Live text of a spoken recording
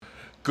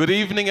Good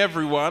evening,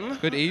 everyone.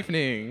 Good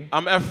evening.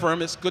 I'm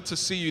Ephraim. It's good to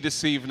see you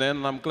this evening,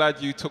 and I'm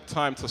glad you took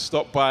time to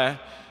stop by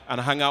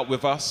and hang out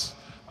with us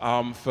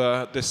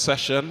for this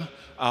session.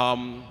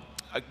 I'll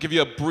give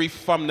you a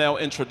brief thumbnail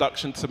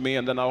introduction to me,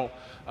 and then I'll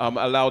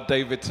allow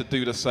David to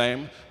do the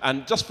same.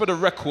 And just for the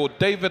record,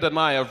 David and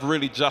I have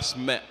really just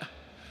met,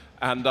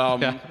 and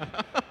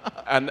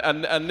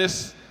and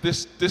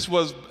this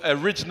was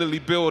originally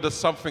billed as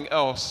something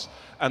else,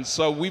 and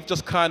so we've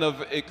just kind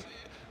of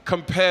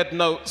compared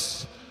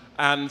notes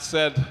and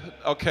said,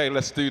 okay,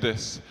 let's do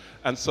this.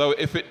 And so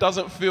if it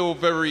doesn't feel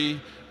very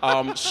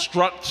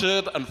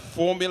structured and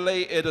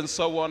formulated and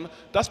so on,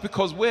 that's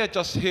because we're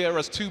just here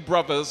as two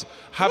brothers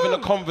having a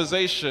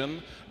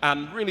conversation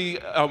and really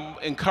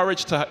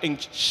encouraged to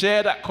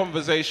share that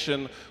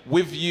conversation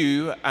with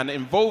you and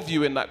involve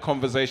you in that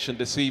conversation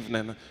this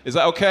evening. Is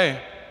that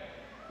okay?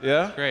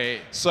 Yeah?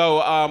 Great.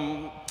 So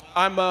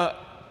I'm a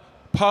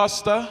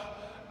pastor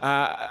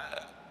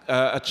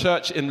a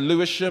church in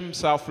Lewisham,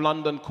 South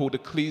London, called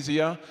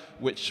Ecclesia,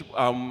 which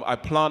I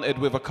planted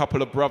with a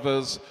couple of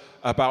brothers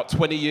about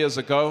 20 years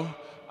ago.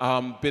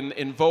 Been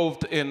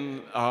involved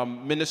in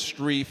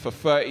ministry for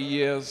 30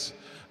 years,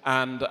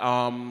 and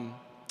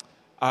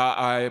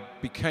I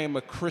became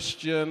a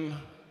Christian.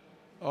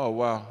 Oh,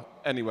 wow.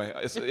 Anyway,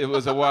 it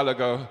was a while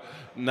ago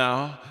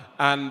now.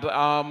 And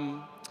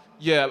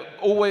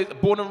always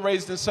born and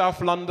raised in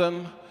South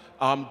London.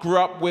 Grew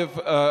up with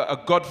a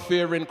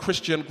God-fearing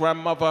Christian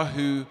grandmother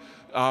who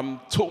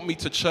took me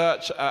to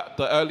church at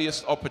the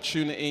earliest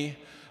opportunity.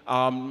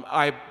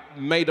 I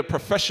made a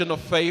profession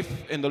of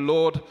faith in the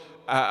Lord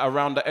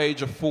around the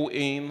age of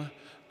 14.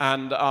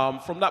 And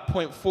from that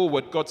point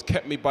forward, God's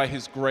kept me by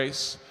His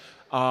grace.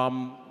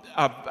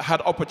 I've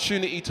had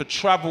opportunity to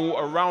travel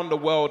around the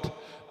world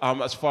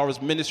as far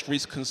as ministry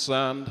is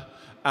concerned.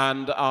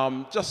 And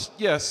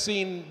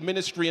seen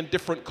ministry in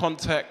different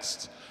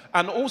contexts.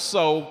 And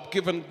also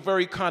given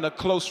very kind of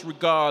close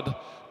regard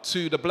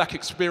to the black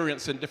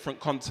experience in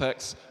different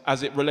contexts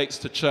as it relates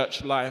to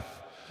church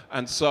life.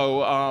 And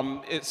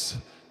so it's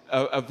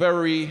a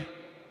very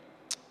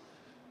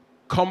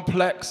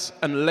complex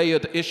and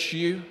layered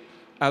issue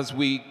as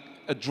we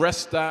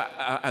address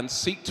that and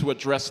seek to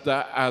address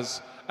that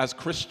as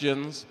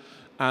Christians.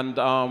 And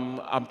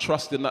I'm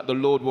trusting that the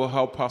Lord will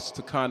help us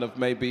to kind of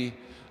maybe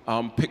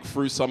pick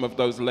through some of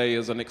those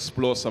layers and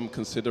explore some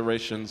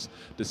considerations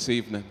this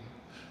evening.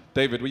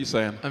 David, what are you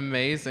saying?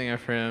 Amazing,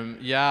 Ephraim.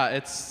 Yeah,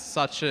 it's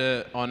such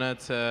an honor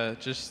to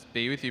just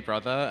be with you,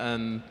 brother,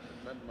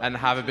 and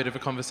have a bit of a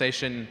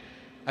conversation.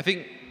 I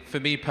think for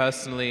me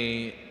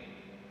personally,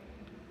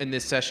 in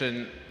this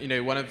session,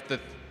 one of the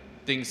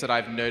things that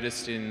I've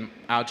noticed in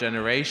our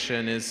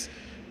generation is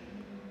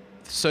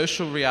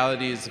social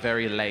reality is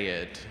very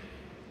layered.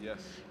 Yes.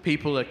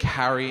 People are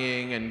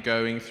carrying and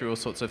going through all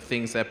sorts of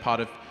things. They're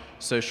part of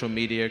social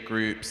media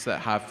groups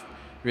that have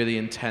really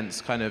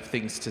intense kind of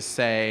things to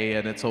say,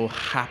 and it's all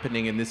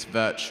happening in this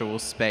virtual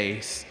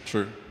space.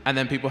 True. And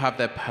then people have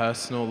their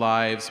personal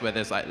lives where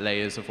there's like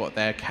layers of what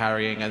they're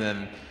carrying, and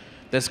then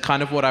there's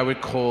kind of what I would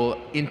call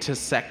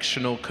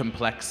intersectional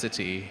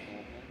complexity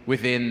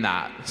within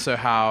that. So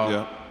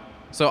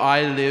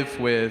I lived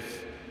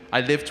with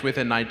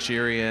a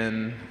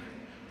Nigerian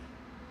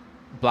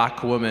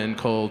black woman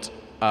called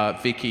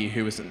Vicky,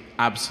 who was an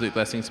absolute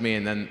blessing to me,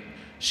 and then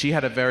she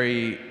had a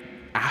very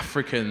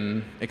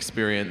African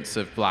experience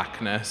of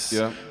blackness,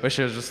 where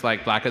she was just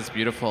like, black is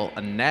beautiful,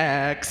 and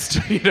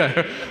next,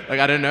 like,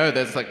 I don't know,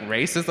 there's like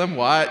racism,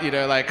 what,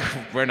 like,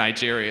 we're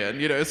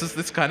Nigerian, it's just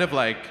this kind of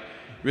like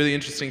really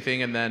interesting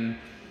thing. And then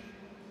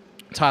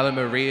Tyler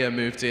Maria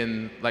moved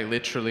in like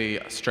literally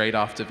straight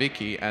after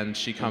Vicky, and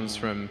she comes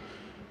from,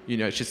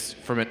 she's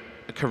from a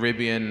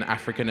Caribbean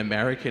African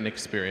American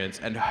experience,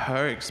 and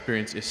her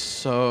experience is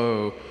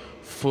so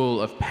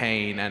full of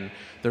pain and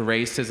the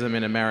racism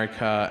in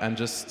America,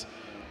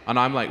 and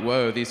I'm like,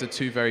 whoa, these are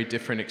two very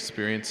different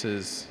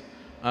experiences.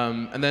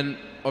 And then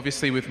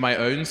obviously with my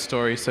own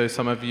story, so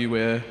some of you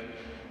were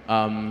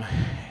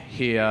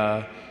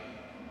here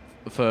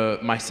for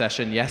my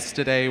session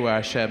yesterday where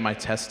I shared my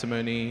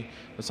testimony,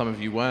 but some of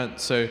you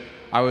weren't. So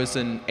I was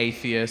an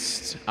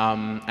atheist,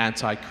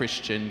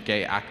 anti-Christian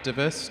gay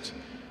activist,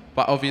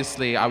 but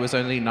obviously I was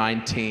only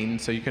 19,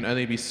 so you can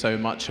only be so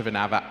much of an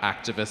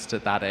activist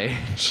at that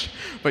age.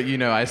 But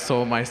I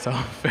saw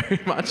myself very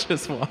much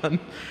as one.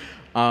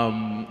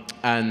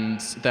 And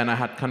then I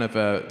had kind of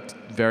a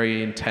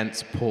very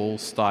intense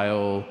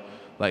Paul-style,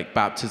 like,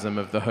 baptism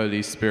of the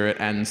Holy Spirit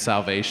and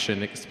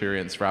salvation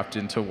experience wrapped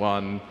into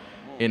one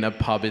in a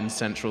pub in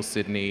central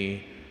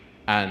Sydney.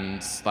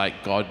 And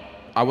like, God,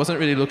 I wasn't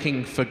really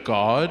looking for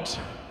God,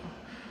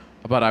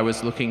 but I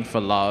was looking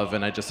for love,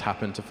 and I just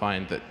happened to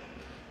find that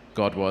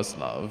God was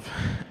love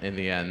in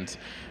the end.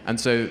 And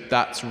so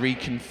that's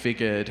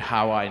reconfigured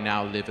how I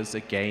now live as a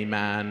gay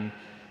man.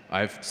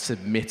 I've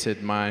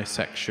submitted my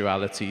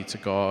sexuality to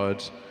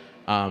God.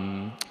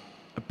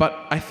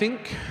 But I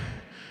think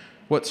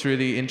what's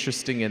really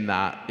interesting in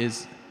that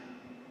is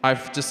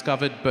I've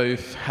discovered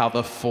both how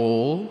the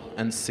fall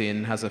and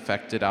sin has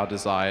affected our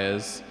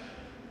desires,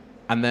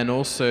 And then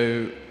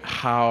also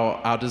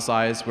how our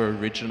desires were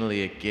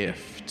originally a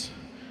gift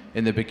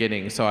in the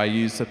beginning. So I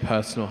use a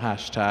personal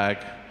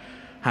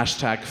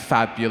hashtag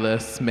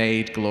fabulous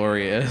made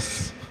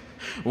glorious.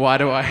 Why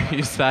do I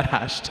use that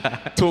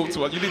hashtag? Talk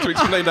to us. You need to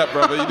explain that,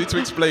 brother. You need to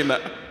explain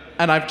that.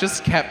 And I've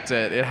just kept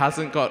it. It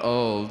hasn't got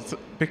old.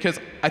 Because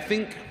I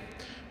think,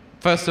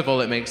 first of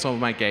all, it makes all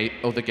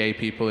the gay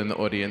people in the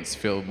audience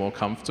feel more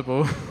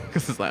comfortable.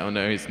 Because it's like, oh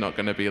no, he's not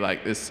going to be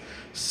like this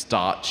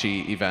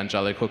starchy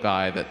evangelical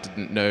guy that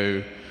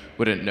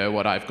wouldn't know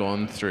what I've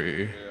gone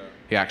through. Yeah.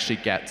 He actually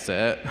gets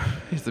it.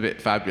 He's a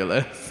bit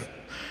fabulous.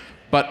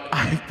 But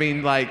I've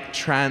been like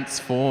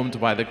transformed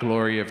by the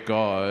glory of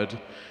God,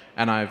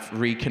 and I've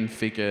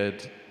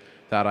reconfigured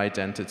that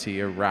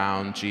identity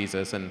around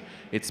Jesus, and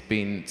it's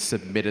been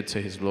submitted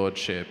to his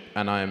lordship,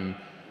 and I'm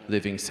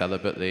living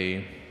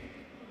celibately.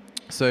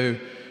 So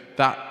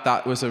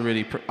that was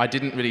I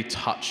didn't really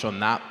touch on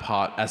that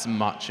part as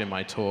much in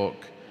my talk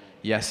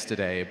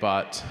yesterday,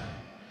 but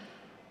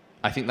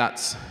I think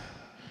that's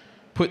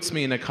puts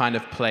me in a kind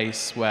of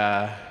place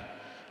where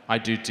I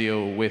do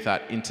deal with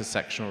that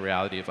intersectional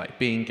reality of like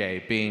being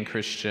gay, being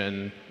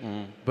Christian,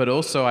 but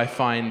also I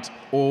find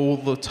all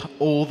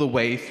the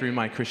way through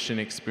my Christian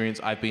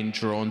experience, I've been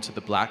drawn to the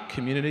Black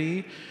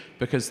community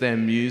because their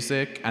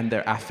music and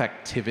their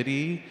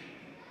affectivity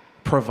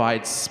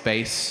provides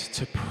space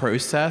to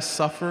process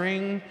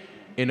suffering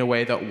in a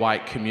way that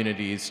white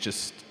communities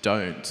just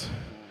don't.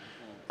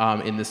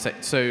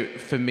 So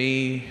for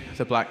me,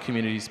 the Black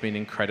community has been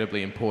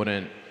incredibly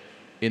important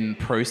in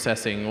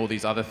processing all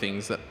these other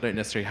things that don't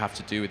necessarily have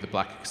to do with the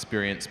Black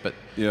experience, but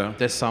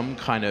there's some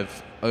kind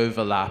of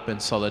overlap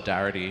and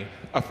solidarity.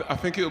 I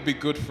think it would be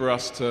good for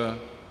us to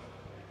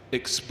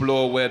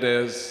explore where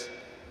there's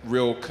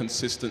real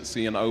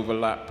consistency and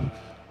overlap,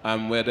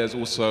 and where there's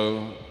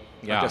also,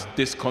 I guess,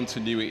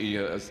 discontinuity,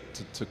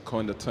 to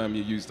coin the term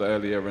you used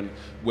earlier, and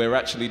where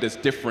actually there's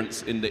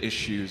difference in the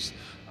issues.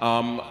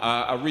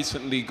 I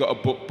recently got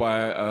a book by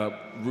a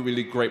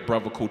really great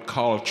brother called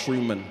Carl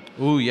Trueman.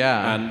 Ooh,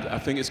 yeah. And I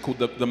think it's called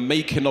The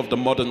Making of the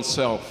Modern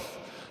Self.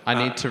 I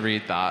need to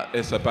read that.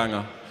 It's a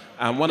banger.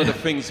 And one of the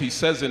things he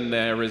says in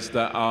there is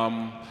that,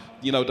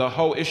 the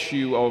whole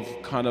issue of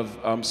kind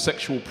of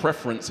sexual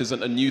preference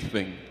isn't a new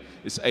thing.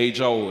 It's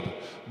age old.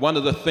 One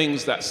of the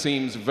things that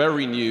seems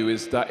very new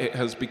is that it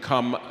has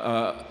become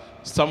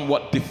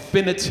somewhat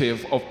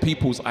definitive of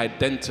people's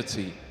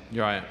identity.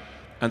 Right.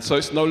 And so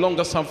it's no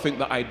longer something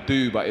that I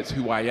do, but it's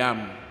who I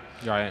am.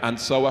 Right. And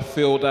so I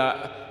feel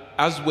that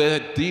as we're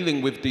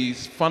dealing with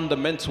these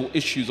fundamental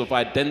issues of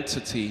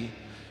identity,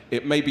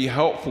 it may be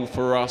helpful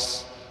for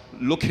us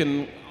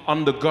looking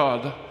under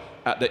God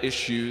at the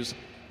issues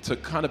to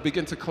kind of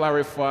begin to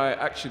clarify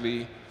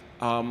actually,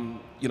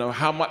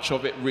 how much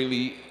of it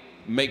really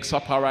makes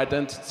up our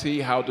identity,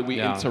 how do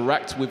we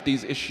interact with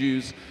these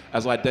issues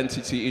as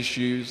identity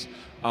issues,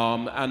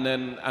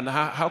 and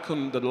how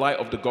can the light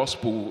of the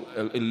gospel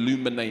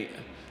illuminate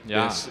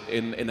this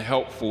in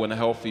helpful and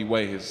healthy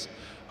ways.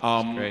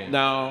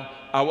 Now,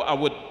 I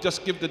would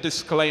just give the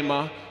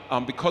disclaimer,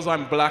 because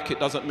I'm Black, it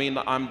doesn't mean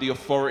that I'm the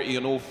authority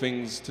in all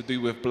things to do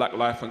with Black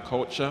life and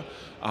culture.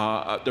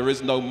 There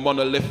is no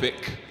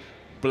monolithic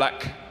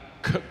Black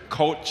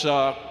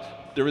culture.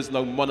 There is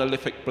no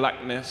monolithic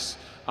Blackness.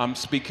 I'm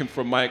speaking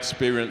from my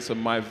experience and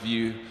my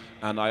view,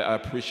 and I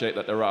appreciate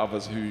that there are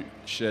others who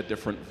share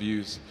different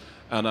views.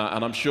 And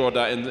I'm sure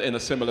that in a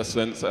similar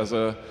sense, as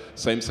a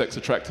same-sex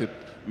attracted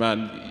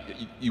man,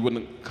 you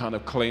wouldn't kind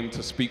of claim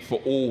to speak for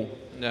all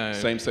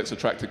same-sex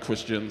attracted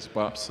Christians,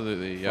 but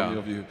absolutely, from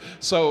your view.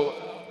 So,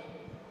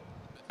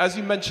 as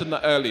you mentioned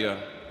that earlier,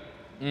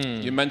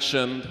 you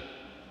mentioned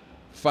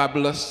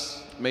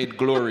fabulous made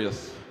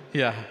glorious.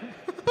 Yeah.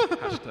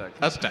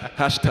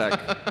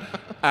 Hashtag.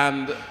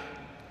 And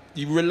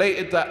you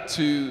related that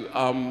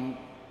to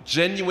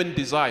genuine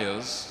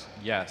desires.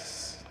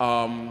 Yes.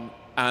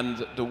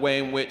 And the way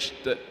in which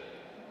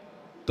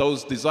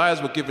those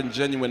desires were given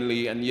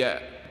genuinely, and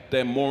yet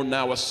they're more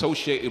now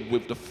associated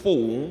with the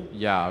fall.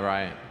 Yeah,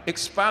 right.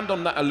 Expand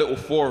on that a little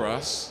for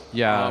us.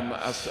 Yeah.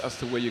 As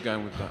to where you're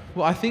going with that.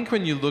 Well, I think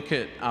when you look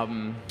at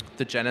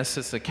the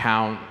Genesis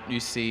account, you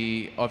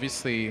see,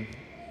 obviously,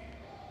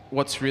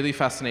 what's really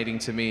fascinating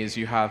to me is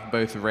you have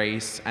both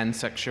race and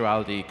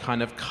sexuality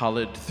kind of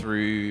colored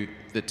through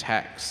the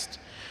text.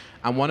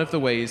 And one of the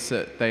ways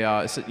that they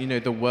are is that,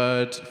 the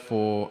word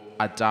for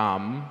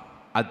Adam,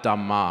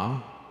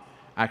 Adama,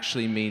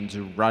 actually means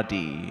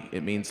ruddy.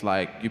 It means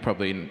you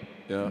probably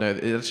know,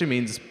 it actually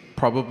means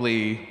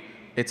probably,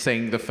 it's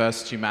saying the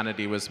first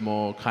humanity was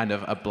more kind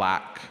of a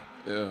black.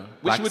 Yeah.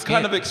 Which you would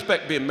kind of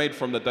expect being made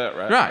from the dirt,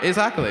 right? Right,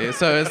 exactly.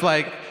 So it's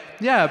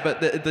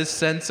but the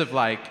sense of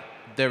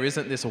there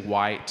isn't this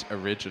white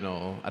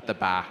original at the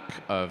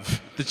back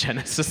of the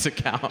Genesis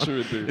account.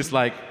 True, indeed. It's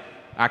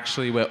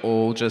actually we're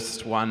all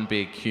just one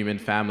big human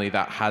family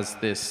that has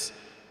this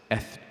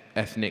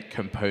ethnic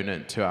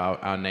component to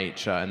our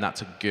nature, and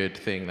that's a good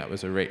thing that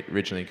was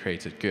originally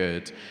created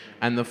good.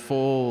 And the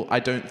fall, I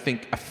don't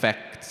think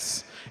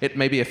it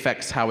maybe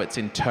affects how it's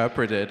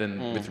interpreted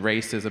and with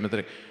racism,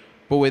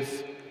 but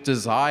with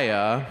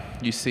desire,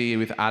 you see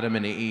with Adam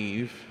and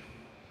Eve,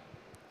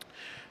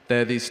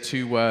 there are these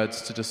two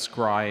words to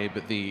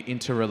describe the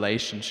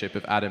interrelationship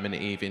of Adam and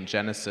Eve in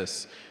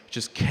Genesis, which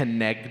is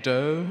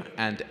kenegdo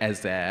and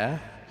ezer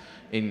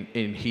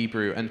in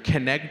Hebrew. And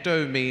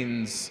kenegdo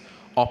means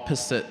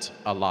opposite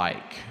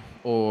alike,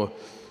 or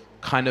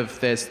kind of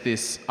there's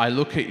this, I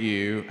look at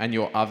you and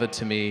you're other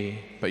to me,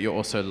 but you're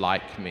also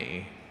like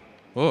me.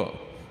 Oh.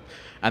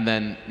 And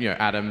then,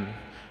 Adam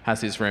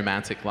has his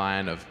romantic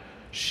line of,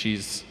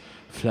 she's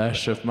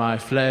flesh of my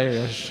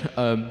flesh,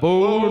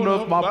 bone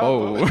of my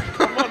bone.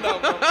 Come on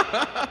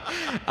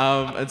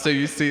now. And so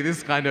you see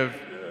this kind of,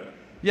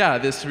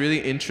 this really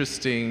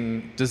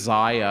interesting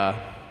desire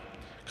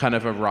kind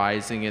of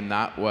arising in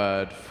that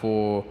word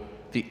for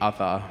the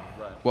other,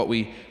 what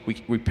we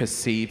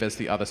perceive as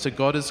the other. So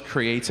God has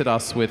created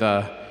us with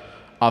a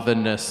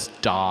otherness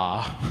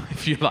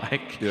if you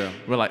like. Yeah.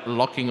 We're like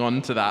locking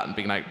onto that and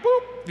being like, boop,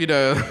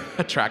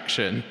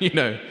 attraction,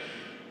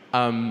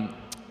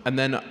 And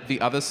then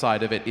the other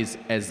side of it is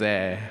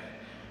ezer.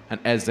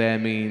 And ezer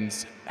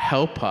means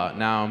helper.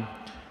 Now,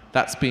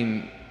 that's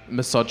been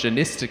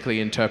misogynistically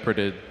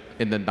interpreted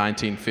in the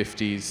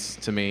 1950s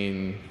to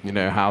mean,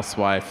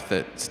 housewife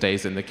that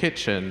stays in the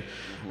kitchen.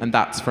 And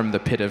that's from the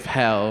pit of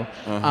hell.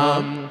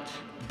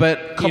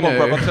 But, Come on,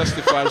 brother,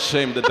 testify and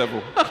shame the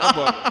devil. Come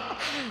on.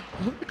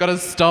 Gotta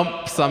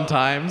stomp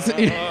sometimes.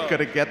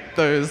 Gotta get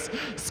those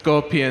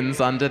scorpions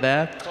under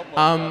there.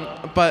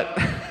 But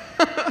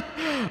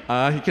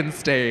he can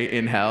stay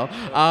in hell.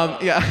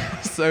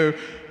 So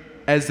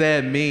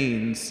ezer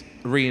means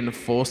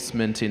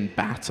reinforcement in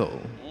battle.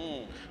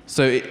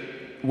 So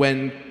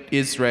when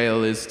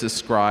Israel is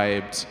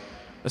described,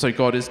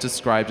 God is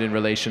described in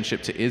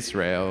relationship to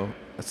Israel,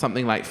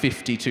 something like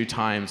 52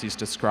 times he's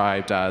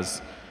described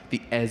as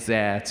the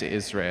ezer to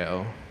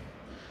Israel.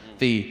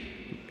 The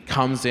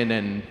comes in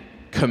and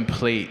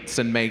completes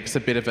and makes a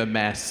bit of a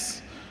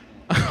mess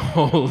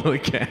all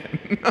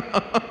again.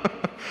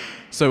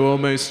 So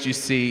almost you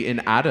see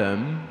in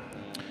Adam,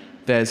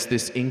 there's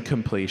this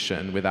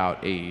incompletion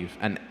without Eve,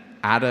 and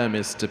Adam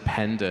is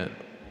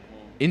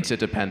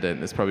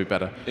interdependent is probably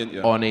better,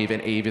 on Eve,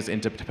 and Eve is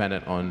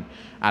interdependent on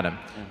Adam.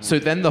 So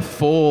then the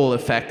fall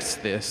affects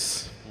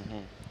this,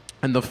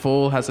 and the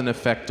fall has an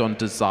effect on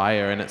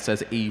desire, and it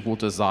says Eve will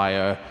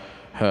desire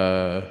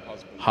her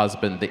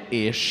husband, the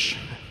Ish,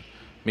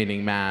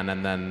 meaning man,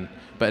 and then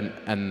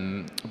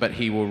but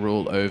he will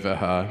rule over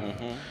her.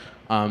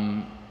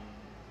 I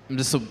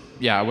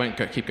won't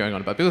keep going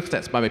on about biblical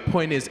texts, but my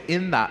point is,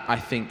 in that, I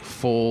think,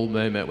 fall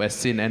moment where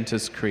sin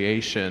enters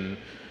creation,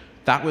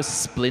 that was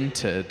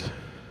splintered.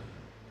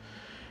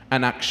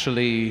 And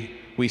actually,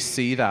 we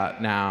see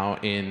that now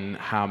in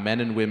how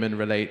men and women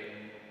relate.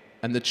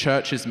 And the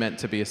church is meant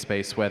to be a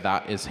space where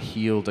that is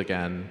healed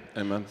again.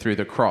 Amen. Through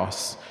the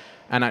cross.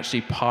 And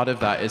actually, part of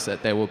that is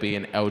that there will be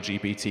an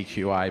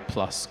LGBTQI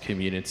plus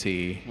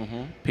community,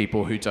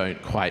 people who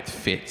don't quite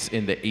fit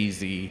in the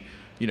easy,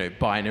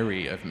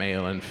 binary of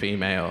male and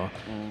female.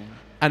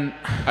 And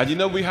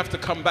we have to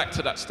come back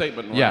to that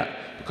statement, right? Yeah.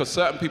 Because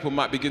certain people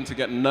might begin to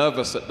get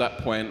nervous at that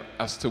point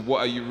as to what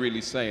are you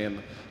really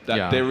saying?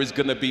 That there is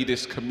going to be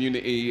this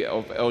community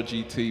of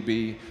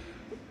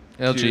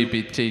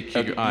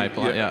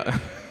LGBTQI+.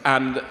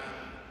 And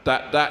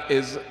that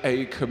is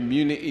a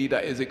community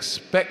that is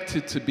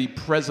expected to be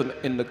present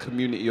in the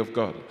community of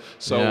God.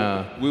 So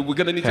we're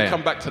going to need to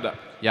come back to that.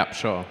 Yeah,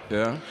 sure.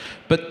 Yeah.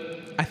 But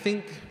I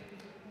think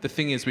the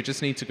thing is, we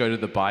just need to go to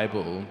the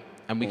Bible,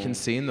 and we can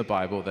see in the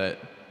Bible that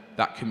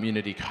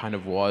community kind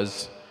of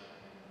was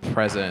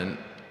present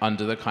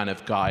under the kind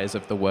of guise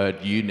of the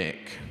word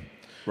eunuch.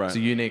 Right. So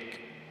eunuch,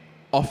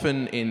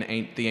 often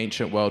in the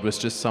ancient world, was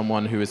just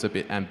someone who is a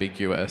bit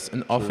ambiguous,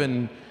 and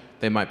often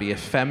they might be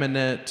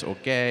effeminate or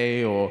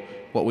gay, or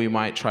what we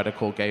might try to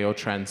call gay or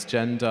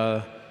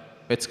transgender.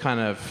 It's kind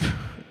of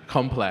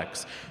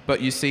complex.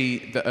 But you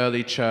see the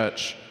early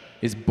church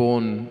is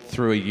born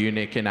through a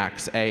eunuch in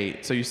Acts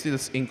 8. So you see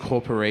this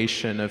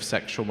incorporation of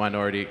sexual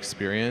minority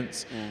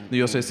experience.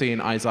 You also see in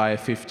Isaiah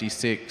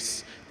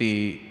 56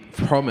 the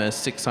promise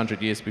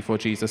 600 years before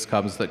Jesus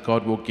comes that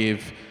God will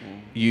give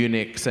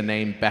eunuchs a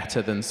name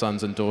better than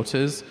sons and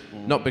daughters,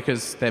 not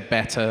because they're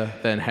better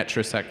than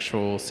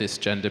heterosexual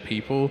cisgender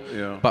people,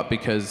 but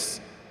because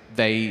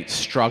they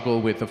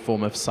struggle with a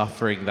form of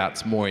suffering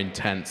that's more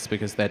intense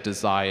because their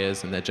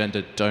desires and their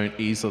gender don't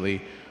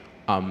easily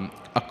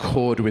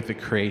accord with the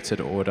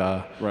created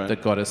order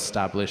that God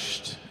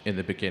established in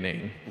the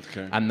beginning.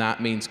 Okay. And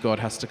that means God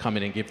has to come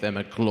in and give them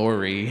a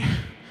glory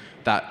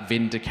that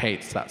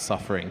vindicates that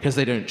suffering, because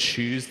they don't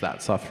choose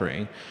that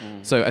suffering.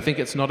 So I think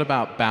it's not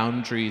about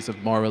boundaries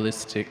of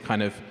moralistic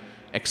kind of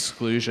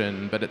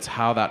exclusion, but it's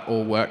how that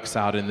all works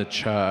out in the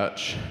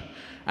church,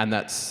 and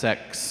that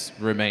sex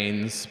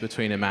remains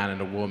between a man and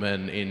a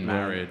woman in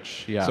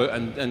marriage. Yeah. So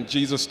and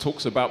Jesus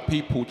talks about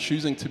people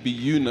choosing to be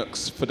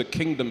eunuchs for the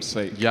kingdom's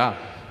sake. Yeah.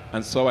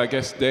 And so I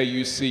guess there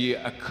you see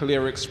a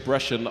clear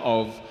expression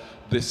of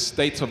this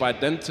state of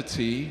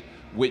identity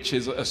which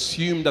is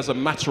assumed as a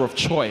matter of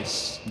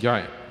choice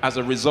Right. as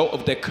a result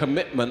of their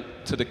commitment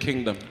to the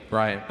kingdom.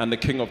 Right. And the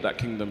king of that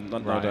kingdom, no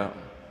Right. doubt.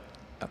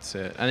 That's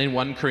it. And in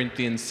 1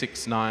 Corinthians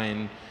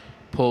 6:9,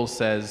 Paul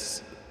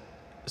says,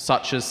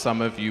 "Such as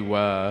some of you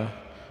were,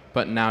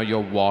 but now you're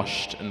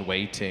washed and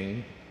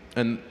waiting."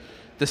 And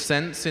the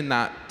sense in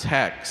that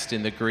text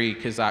in the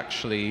Greek is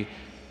actually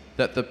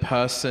that the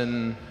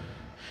person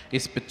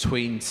is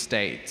between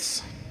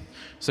states.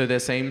 So their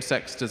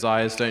same-sex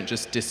desires don't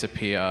just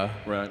disappear,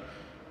 Right.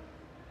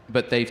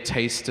 but they've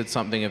tasted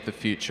something of the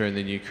future in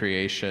the new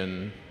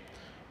creation.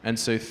 And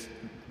so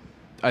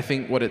I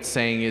think what it's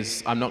saying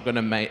is, I'm not going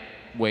to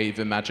wave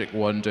a magic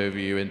wand over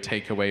you and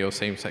take away your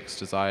same-sex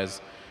desires.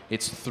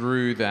 It's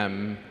through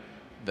them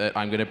that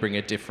I'm going to bring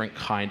a different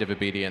kind of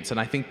obedience. And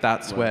I think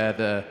that's where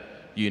the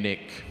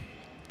unique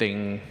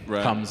thing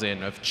comes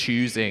in, of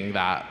choosing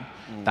that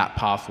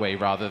pathway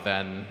rather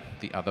than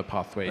the other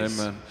pathways.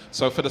 Amen.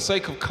 So for the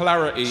sake of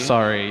clarity...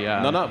 Sorry,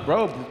 yeah. No,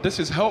 bro, this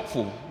is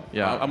helpful.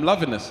 Yeah. I'm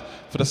loving this.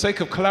 For the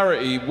sake of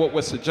clarity, what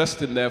we're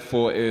suggesting,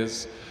 therefore,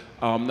 is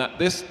that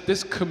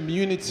this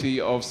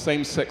community of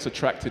same-sex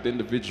attracted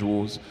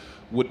individuals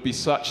would be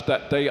such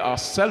that they are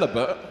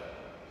celibate,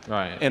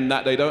 Right. in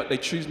that they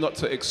choose not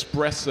to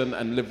express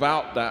and live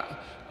out that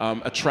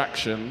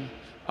attraction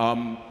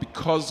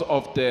because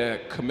of their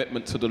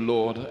commitment to the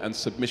Lord and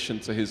submission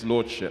to his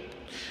lordship.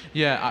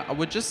 Yeah, I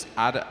would just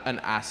add an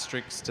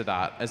asterisk to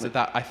that, as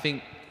that I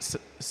think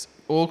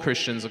all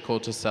Christians are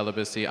called to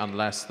celibacy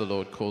unless the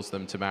Lord calls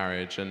them to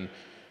marriage. And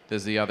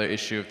there's the other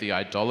issue of the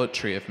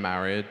idolatry of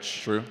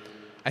marriage. True.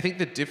 I think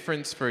the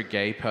difference for a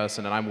gay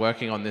person, and I'm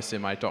working on this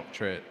in my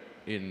doctorate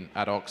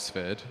at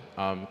Oxford,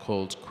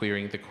 called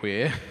Queering the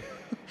Queer,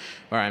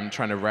 where I'm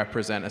trying to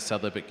represent a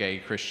celibate gay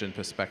Christian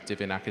perspective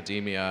in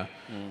academia.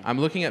 I'm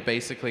looking at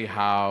basically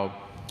how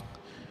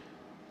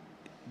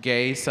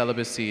gay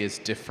celibacy is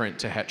different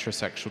to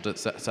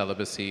heterosexual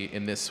celibacy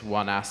in this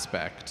one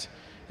aspect,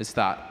 is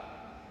that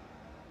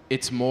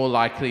it's more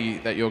likely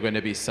that you're going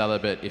to be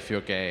celibate if you're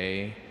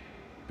gay,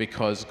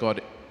 because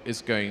God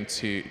is going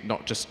to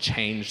not just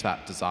change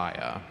that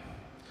desire.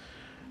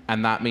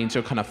 And that means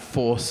you're kind of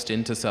forced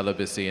into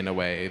celibacy in a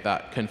way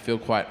that can feel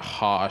quite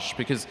harsh,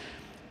 because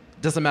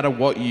it doesn't matter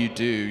what you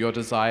do, your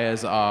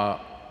desires are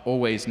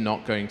always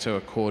not going to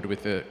accord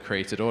with the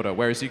created order.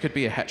 Whereas you could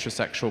be a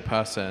heterosexual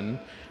person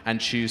and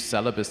choose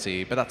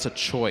celibacy, but that's a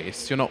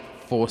choice. You're not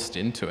forced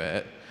into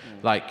it.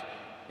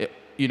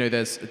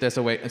 There's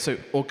a way. And so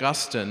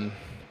Augustine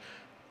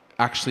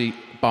actually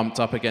bumped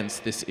up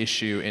against this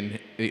issue in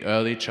the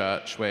early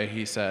church, where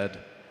he said,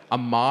 a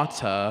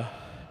martyr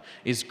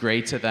is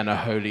greater than a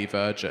holy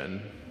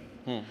virgin,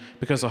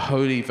 because a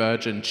holy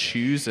virgin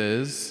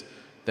chooses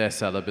their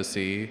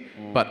celibacy,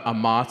 but a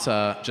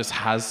martyr just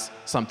has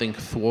something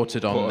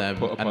thwarted on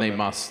them, and they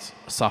must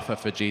suffer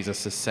for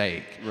Jesus'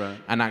 sake. Right.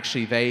 And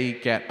actually they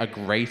get a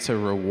greater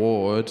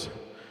reward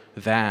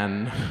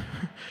than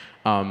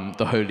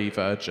the Holy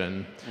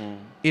Virgin.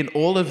 In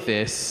all of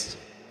this,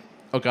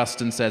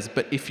 Augustine says,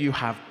 but if you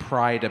have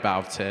pride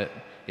about it,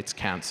 it's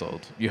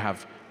cancelled. You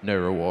have no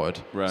reward.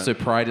 Right. So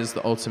pride is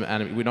the ultimate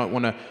enemy. We don't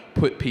want to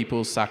put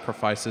people's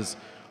sacrifices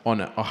on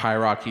a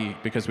hierarchy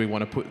because we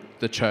want to put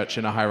the church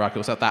in a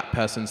hierarchy, so that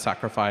person's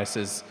sacrifice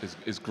is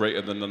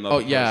greater than another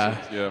person's.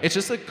 Yeah. It's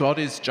just that God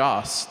is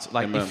just.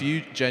 Like, Amen. if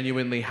you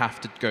genuinely have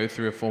to go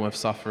through a form of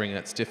suffering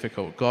that's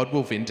difficult, God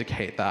will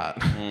vindicate that.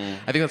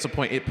 I think that's the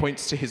point. It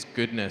points to his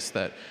goodness,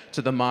 that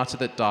to the martyr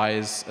that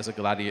dies as a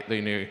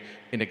gladiator,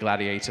 in a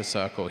gladiator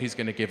circle, he's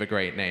going to give a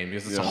great name,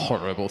 because it's a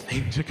horrible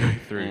thing to go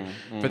through.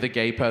 For the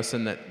gay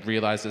person that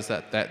realizes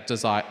that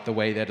desire, the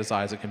way their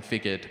desires are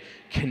configured,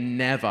 can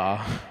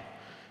never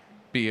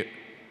be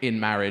in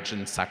marriage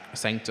and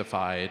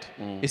sanctified,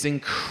 is an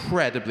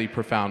incredibly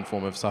profound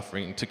form of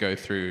suffering to go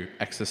through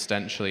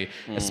existentially,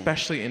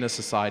 especially in a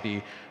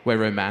society where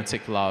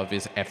romantic love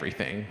is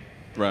everything.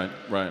 Right.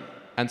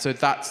 And so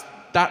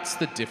that's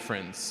the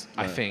difference,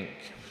 I think.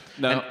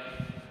 Now,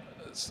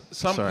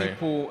 some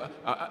people,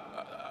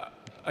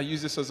 I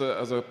use this as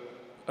a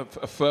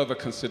further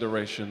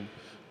consideration,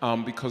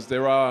 because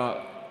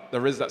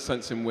there is that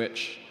sense in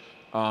which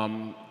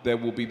there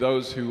will be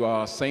those who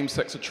are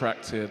same-sex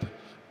attracted,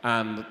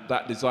 and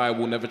that desire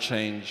will never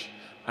change,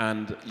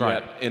 and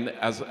yet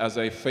as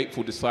a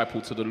faithful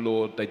disciple to the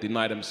Lord, they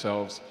deny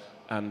themselves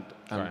and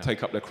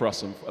take up their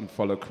cross and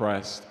follow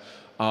Christ.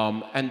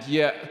 And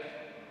yet,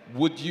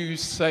 would you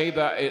say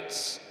that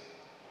it's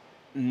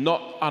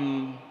not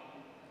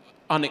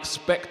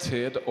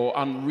unexpected or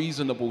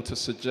unreasonable to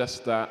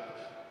suggest that,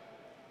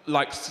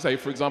 like, say,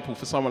 for example,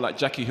 for someone like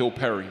Jackie Hill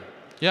Perry,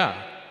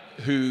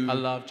 who I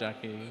love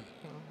Jackie.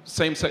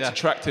 Same-sex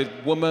attracted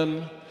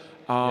woman,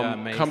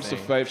 comes to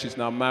faith. She's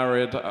now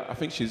married. I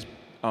think she's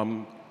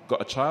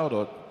got a child,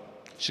 or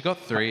she got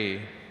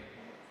 3.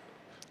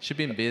 She's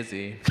been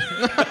busy.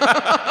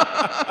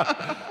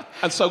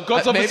 And so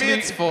God's obviously... Maybe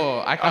it's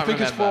 4. I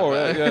think it's 4.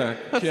 Yeah,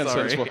 Kian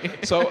said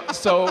it's 4.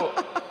 So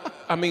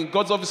I mean,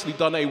 God's obviously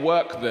done a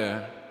work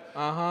there.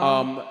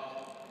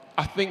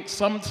 I think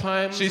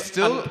sometimes she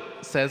still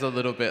says a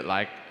little bit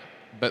like,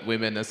 but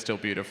women are still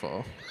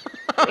beautiful.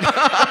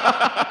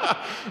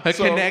 Her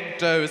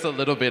connecto is a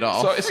little bit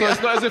off. So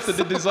it's not as if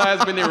the desire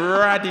has been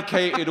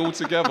eradicated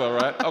altogether,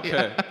 right?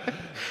 Okay.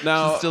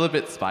 Now she's still a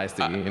bit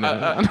spicy, you know.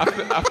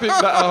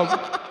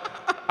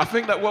 I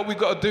think that what we've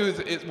got to do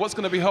is what's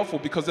going to be helpful,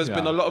 because there's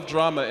been a lot of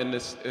drama in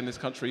this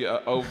country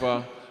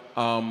over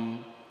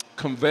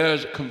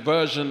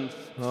conversion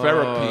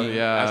therapy,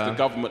 as the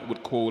government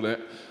would call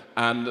it,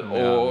 and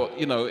or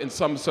in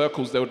some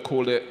circles they would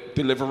call it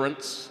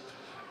deliverance.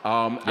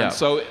 And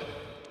so,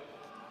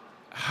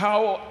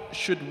 how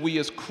should we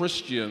as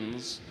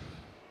Christians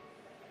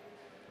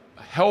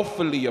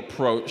healthily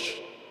approach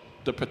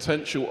the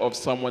potential of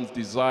someone's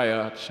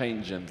desire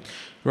changing?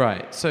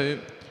 Right. So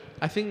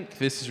I think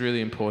this is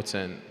really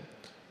important.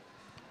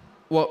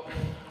 Well,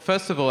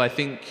 first of all, I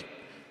think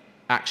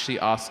actually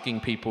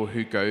asking people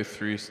who go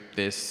through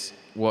this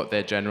what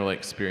their general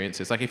experience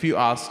is. Like if you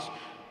asked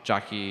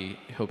Jackie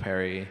Hill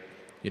Perry,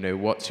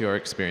 what's your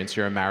experience?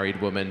 You're a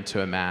married woman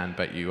to a man,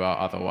 but you are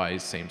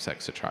otherwise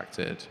same-sex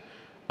attracted.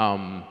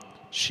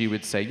 She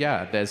would say,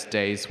 yeah, there's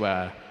days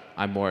where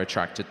I'm more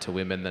attracted to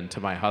women than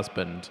to my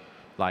husband.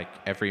 Like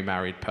every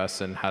married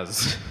person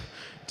has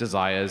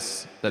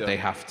desires that they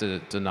have to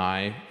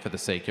deny for the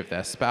sake of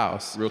their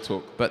spouse. Real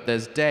talk. But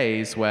there's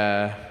days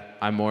where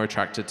I'm more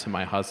attracted to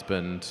my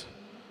husband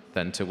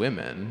than to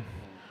women.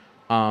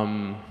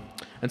 And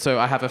so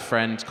I have a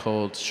friend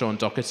called Sean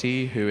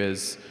Doherty, who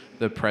is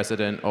the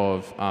president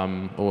of,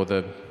 or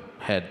the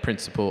head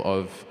principal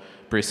of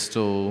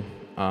Bristol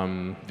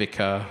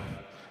Vicar,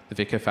 the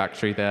Vicar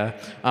factory there.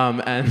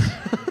 And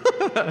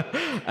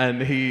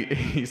and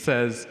he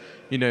says,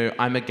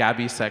 I'm a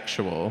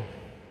Gabby-sexual.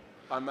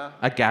 I'm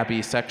a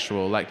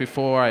Gabby-sexual. Like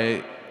before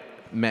I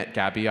met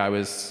Gabby, I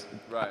was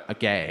a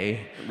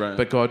gay,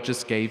 but God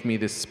just gave me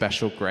this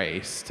special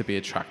grace to be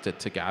attracted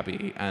to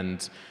Gabby.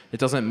 And it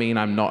doesn't mean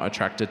I'm not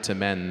attracted to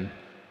men,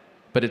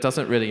 but it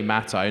doesn't really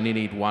matter. I only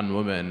need one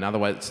woman.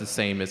 Otherwise, it's the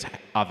same as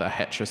other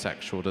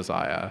heterosexual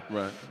desire.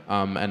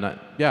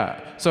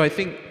 So I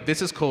think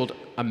this is called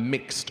a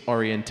mixed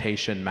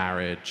orientation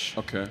marriage.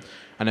 Okay.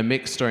 And a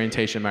mixed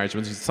orientation marriage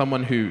means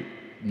someone who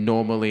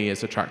normally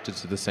is attracted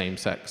to the same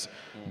sex,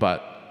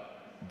 but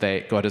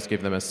God has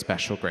given them a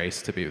special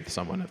grace to be with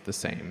someone of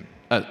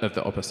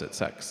the opposite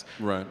sex.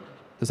 Right.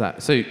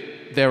 So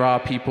there are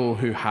people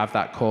who have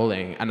that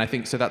calling, and I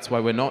think so that's why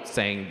we're not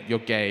saying you're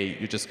gay,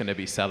 you're just going to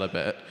be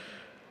celibate.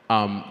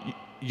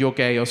 You're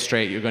gay or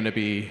straight, you're going to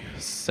be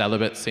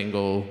celibate,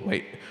 single,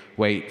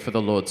 wait for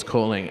the Lord's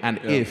calling. And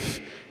if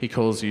he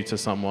calls you to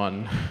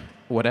someone,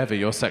 whatever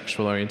your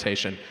sexual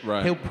orientation,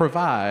 he'll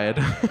provide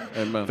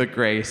the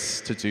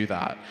grace to do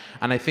that.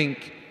 And I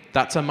think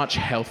that's a much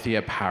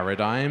healthier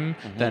paradigm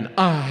than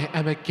I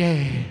am a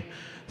gay,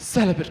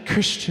 celibate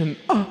Christian,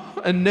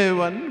 and no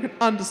one can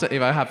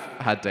understand. I have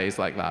had days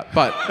like that,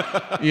 but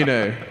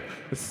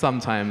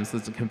sometimes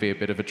this can be a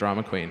bit of a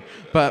drama queen.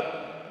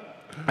 But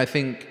I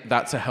think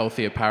that's a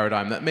healthier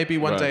paradigm, that maybe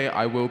one day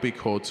I will be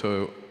called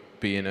to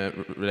be in a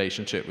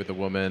relationship with a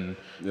woman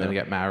and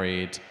get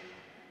married,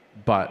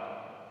 but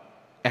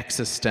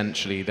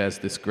existentially there's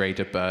this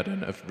greater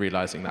burden of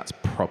realizing that's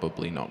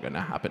probably not going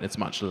to happen. It's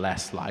much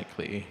less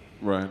likely.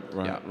 Right.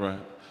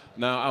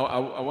 Now,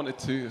 I wanted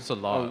to... It's a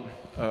lot.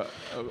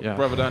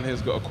 Brother down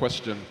here's got a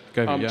question.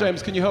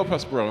 James, can you help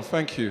us, bro?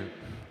 Thank you.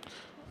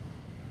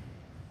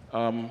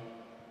 After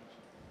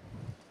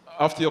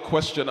your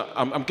question,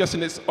 I'm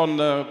guessing it's on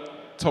the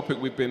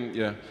topic we've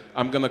been,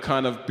 I'm going to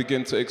kind of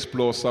begin to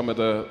explore some of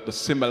the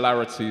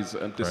similarities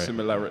and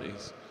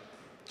dissimilarities.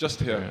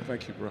 Just here.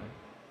 Thank you, bro.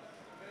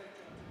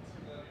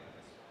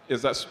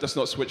 That's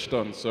not switched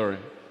on, sorry.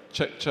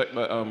 Check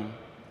that,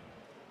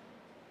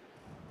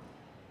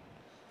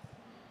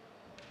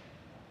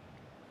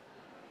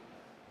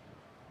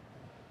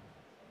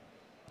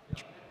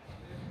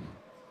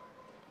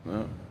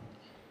 No.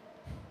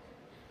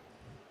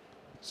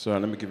 Sorry,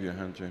 let me give you a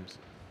hand, James.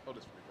 Hold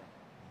this for me,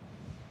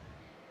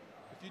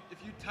 bro. If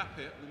you tap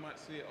it, we might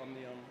see it on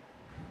the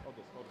Hold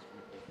this for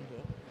me,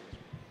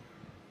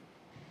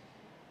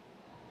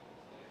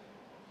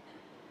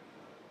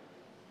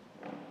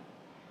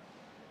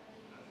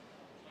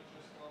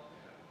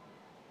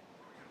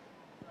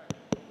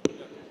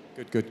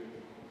 bro. Good.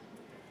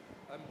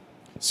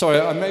 Sorry,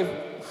 I may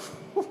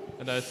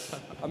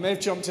have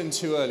jumped in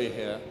too early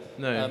here.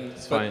 No,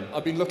 it's fine.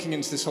 I've been looking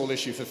into this whole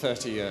issue for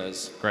 30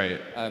 years.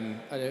 Great. And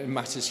it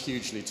matters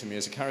hugely to me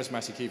as a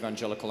charismatic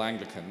evangelical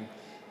Anglican,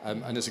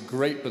 and as a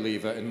great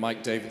believer in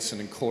Mike Davidson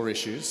and Core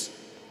Issues,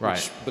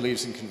 which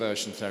believes in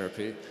conversion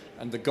therapy.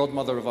 And the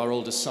godmother of our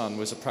oldest son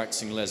was a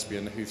practicing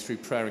lesbian who, through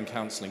prayer and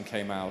counselling,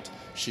 came out.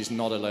 She's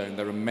not alone.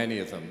 There are many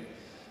of them.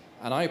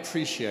 And I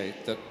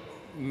appreciate that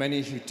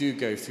many who do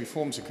go through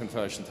forms of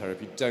conversion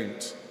therapy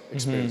don't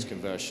experience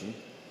conversion.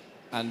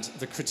 And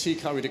the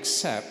critique I would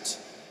accept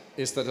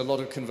is that a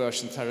lot of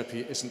conversion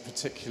therapy isn't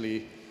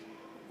particularly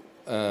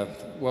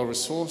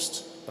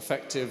well-resourced,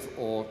 effective,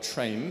 or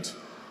trained.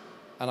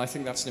 And I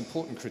think that's an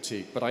important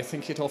critique, but I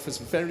think it offers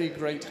very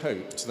great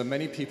hope to the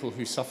many people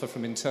who suffer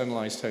from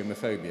internalized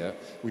homophobia,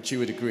 which you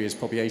would agree is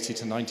probably 80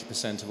 to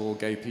 90% of all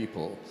gay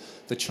people,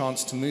 the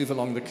chance to move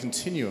along the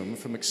continuum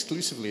from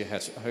exclusively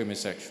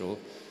homosexual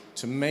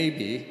to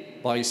maybe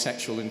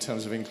bisexual in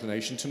terms of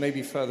inclination, to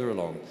maybe further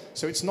along.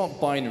 So it's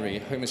not binary,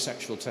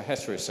 homosexual to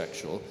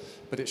heterosexual,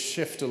 but it's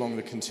shift along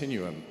the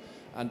continuum.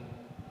 And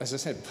as I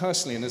said,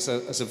 personally, and as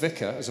a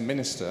vicar, as a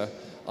minister,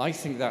 I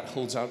think that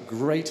holds out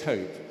great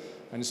hope.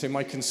 And so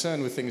my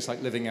concern with things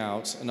like Living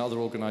Out and other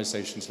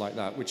organizations like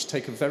that, which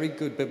take a very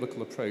good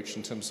biblical approach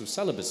in terms of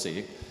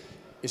celibacy,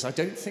 is I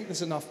don't think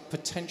there's enough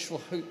potential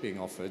hope being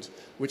offered,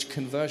 which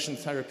conversion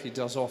therapy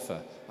does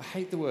offer. I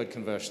hate the word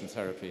conversion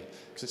therapy,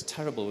 because it's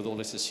terrible with all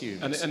it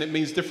assumes. And it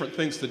means different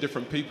things to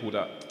different people,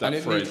 that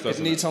phrase, doesn't it?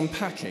 It needs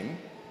unpacking,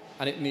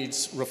 and it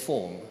needs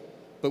reform.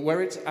 But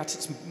where it's at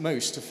its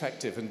most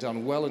effective and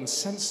done well and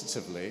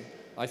sensitively,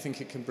 I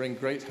think it can bring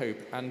great hope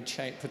and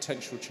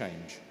potential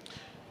change.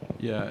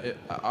 Yeah,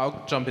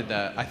 I'll jump in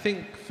there. I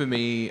think for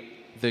me,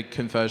 the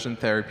conversion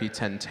therapy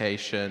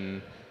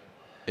temptation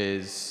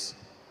is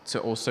to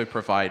also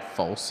provide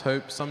false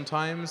hope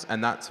sometimes,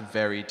 and that's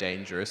very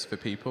dangerous for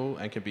people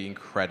and can be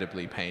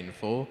incredibly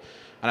painful.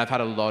 And I've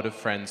had a lot of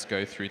friends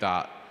go through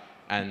that,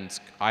 and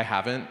I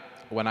haven't.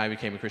 When I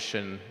became a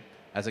Christian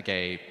as a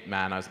gay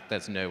man,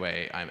 there's no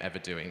way I'm ever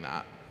doing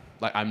that.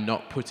 Like, I'm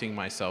not putting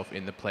myself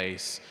in the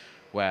place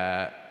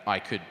where I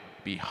could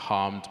be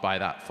harmed by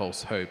that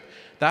false hope.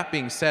 That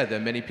being said, there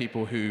are many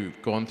people who've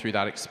gone through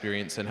that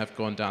experience and have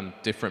gone down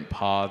different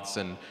paths,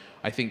 and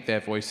I think their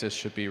voices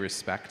should be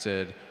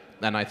respected.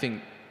 And I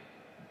think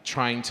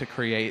trying to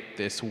create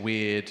this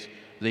weird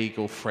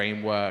legal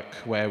framework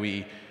where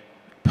we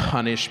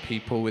punish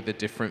people with a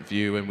different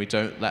view and we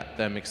don't let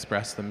them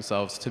express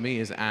themselves, to me,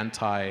 is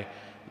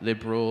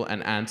anti-liberal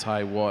and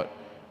anti what,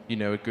 you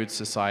know, a good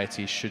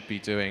society should be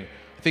doing.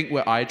 I think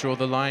where I draw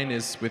the line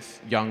is with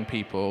young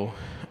people.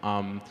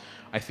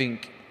 I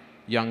think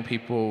young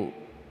people,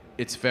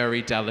 it's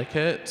very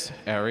delicate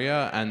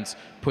area, and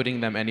putting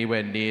them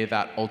anywhere near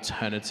that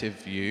alternative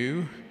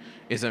view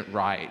isn't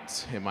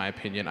right, in my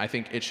opinion. I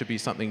think it should be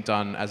something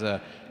done as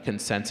a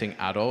consenting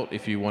adult.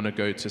 If you want to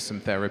go to some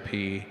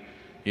therapy,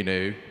 you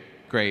know,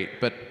 great.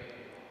 But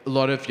a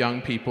lot of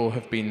young people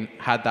have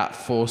had that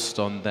forced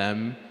on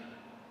them,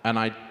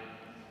 and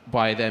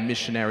by their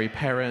missionary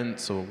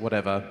parents or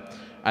whatever.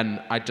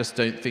 And I just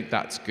don't think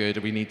that's good.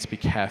 We need to be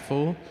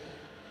careful.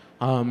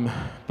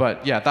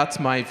 But yeah, that's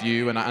my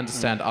view, and I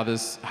understand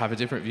others have a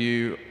different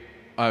view.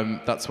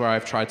 That's where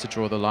I've tried to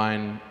draw the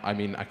line. I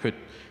mean,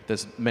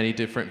 there's many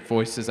different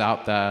voices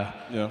out there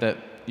that,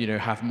 you know,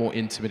 have more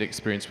intimate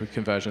experience with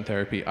conversion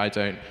therapy. I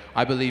don't.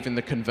 I believe in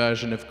the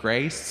conversion of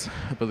grace.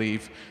 I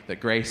believe that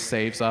grace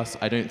saves us.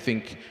 I don't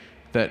think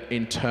that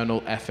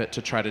internal effort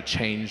to try to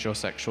change your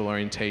sexual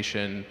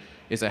orientation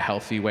is a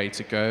healthy way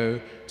to go.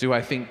 Do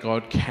I think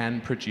God can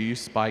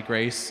produce, by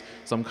grace,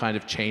 some kind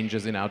of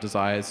changes in our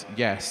desires?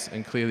 Yes,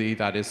 and clearly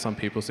that is some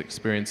people's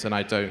experience, and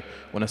I don't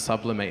want to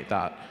sublimate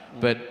that.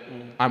 But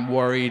I'm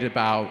worried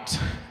about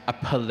a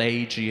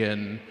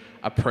Pelagian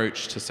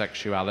approach to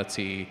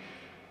sexuality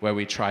where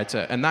we try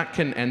to, and that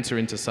can enter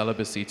into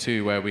celibacy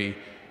too, where we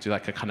do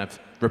like a kind of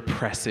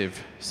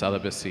repressive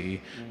celibacy.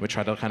 We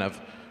try to kind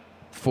of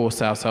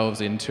force ourselves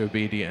into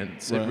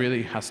obedience. Right. It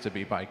really has to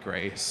be by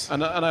grace.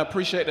 And I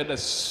appreciate that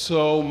there's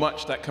so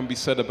much that can be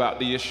said about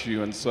the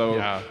issue, and so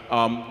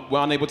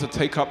we're unable to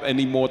take up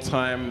any more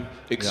time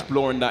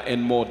exploring that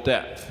in more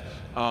depth.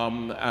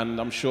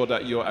 And I'm sure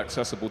that you're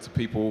accessible to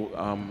people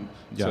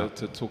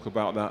to talk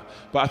about that.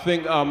 But I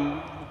think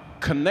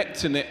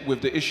connecting it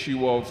with the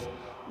issue of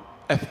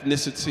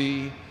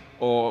ethnicity,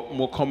 or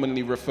more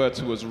commonly referred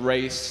to as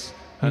race,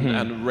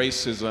 and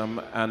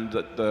racism, and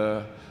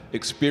the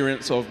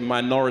experience of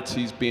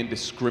minorities being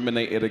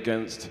discriminated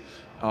against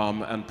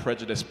and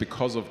prejudiced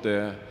because of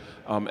their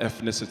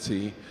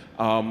ethnicity.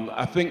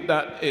 I think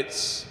that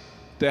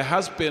there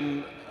has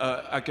been,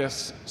 I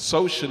guess,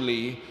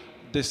 socially,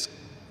 this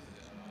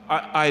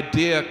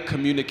idea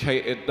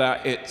communicated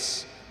that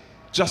it's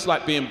just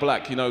like being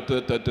black. You know,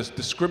 the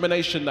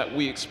discrimination that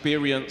we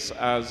experience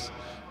as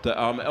the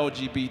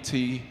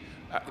LGBT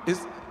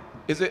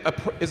is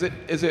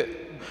it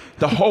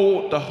the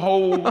whole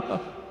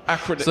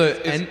acronym. So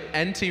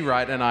N.T.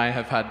 Wright and I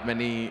have had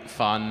many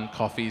fun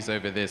coffees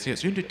over this. He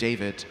goes, you know,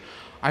 David,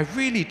 I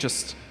really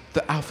just,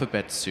 the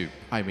alphabet soup,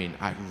 I mean,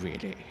 I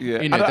really,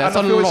 you know, there's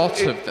a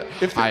lot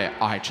of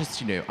I just,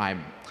 you know,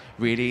 I'm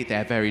really,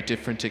 they're very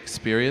different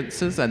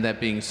experiences, and they're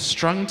being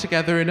strung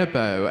together in a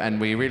bow, and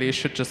we really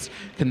should just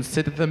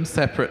consider them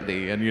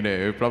separately, and, you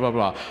know, blah, blah,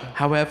 blah.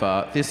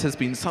 However, this has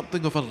been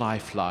something of a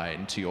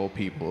lifeline to your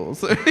people.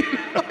 So,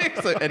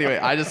 so anyway,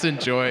 I just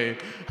enjoy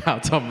how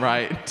Tom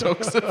Wright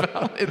talks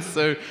about it.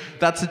 So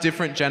that's a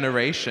different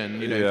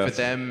generation, you know, yes, for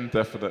them,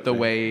 definitely. The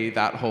way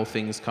that whole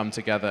thing's come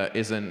together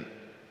isn't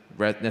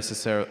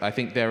necessarily, I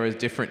think there are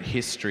different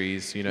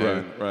histories, you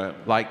know,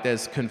 right. Like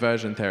there's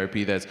conversion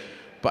therapy,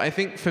 but I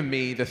think for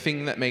me, the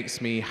thing that makes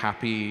me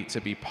happy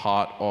to be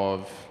part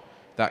of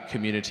that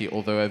community,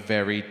 although a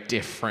very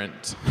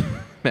different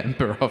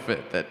member of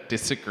it that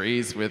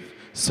disagrees with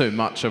so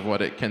much of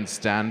what it can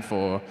stand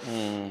for,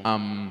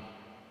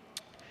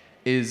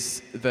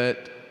 is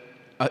that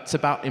it's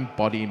about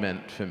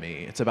embodiment for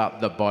me. It's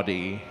about the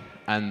body,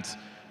 and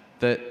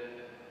that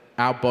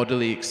our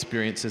bodily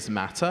experiences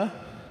matter.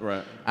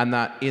 Right. And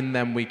that in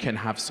them we can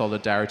have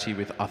solidarity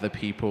with other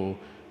people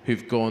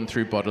who've gone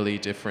through bodily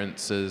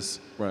differences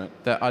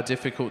that are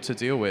difficult to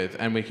deal with.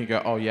 And we can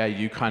go, oh yeah,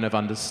 you kind of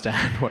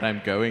understand what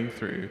I'm going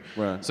through.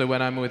 Right. So when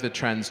I'm with a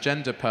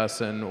transgender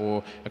person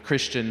or a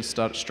Christian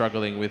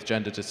struggling with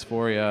gender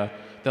dysphoria,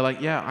 they're like,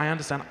 yeah, I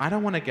understand. I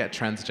don't want to get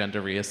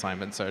transgender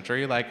reassignment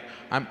surgery. Like,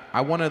 I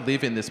want to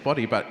live in this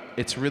body, but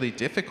it's really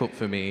difficult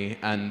for me.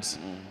 And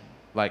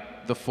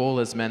like, the fall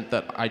has meant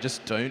that I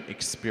just don't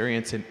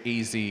experience an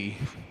easy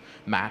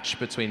match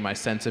between my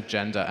sense of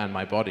gender and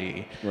my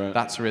body. Right.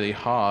 That's really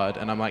hard.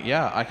 And I'm like,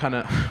 yeah, I kind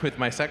of, with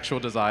my sexual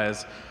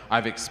desires,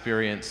 I've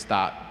experienced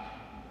that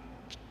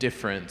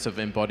difference of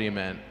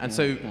embodiment. And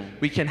so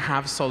we can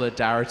have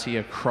solidarity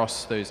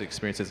across those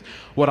experiences.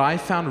 What I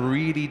found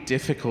really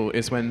difficult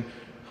is when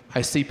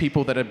I see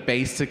people that are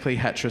basically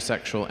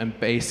heterosexual and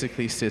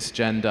basically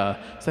cisgender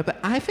say, but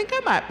I think I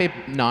might be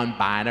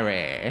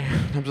non-binary.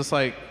 I'm just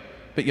like,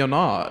 but you're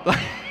not.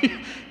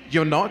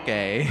 You're not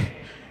gay.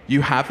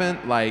 You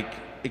haven't like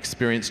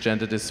experienced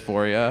gender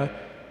dysphoria.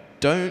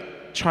 Don't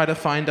try to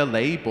find a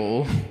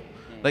label.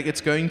 Like,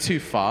 it's going too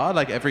far.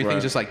 Like,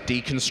 everything's just like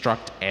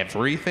deconstruct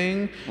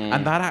everything.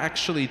 And that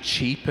actually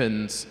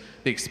cheapens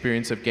the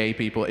experience of gay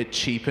people. It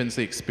cheapens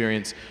the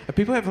experience of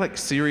people who have like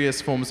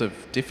serious forms of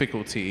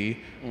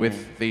difficulty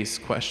with these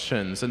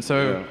questions. And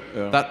so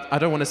that, I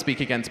don't want to speak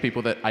against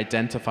people that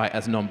identify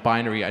as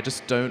non-binary. I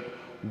just don't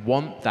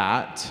want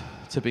that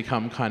to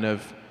become kind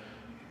of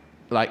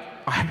like,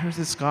 I remember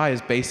this guy is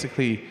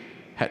basically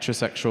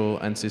heterosexual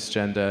and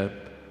cisgender,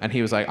 and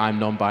he was like, I'm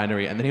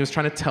non-binary. And then he was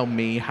trying to tell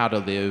me how to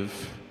live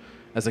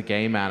as a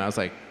gay man. I was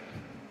like,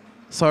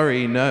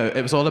 sorry, no.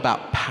 It was all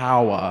about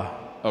power.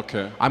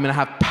 Okay. I'm going to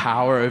have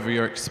power over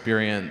your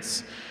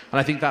experience. And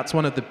I think that's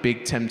one of the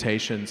big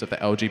temptations of the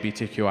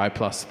LGBTQI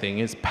plus thing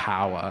is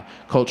power,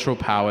 cultural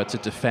power to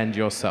defend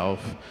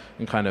yourself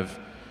and kind of,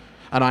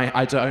 and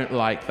I don't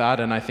like that,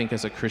 and I think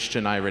as a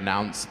Christian I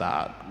renounce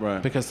that.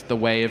 Right. Because the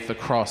way of the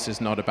cross is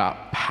not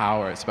about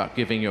power, it's about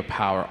giving your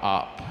power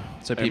up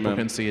so people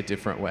can see a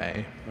different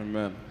way.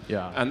 Amen.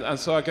 Yeah. And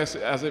so I guess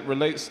as it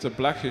relates to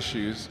black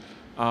issues,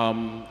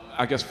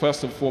 I guess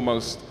first and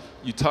foremost,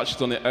 you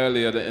touched on it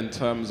earlier that in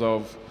terms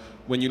of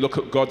when you look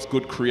at God's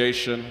good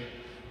creation,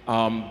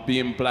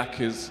 being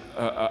black is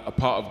a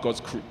part of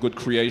God's good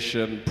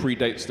creation,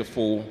 predates the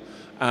fall.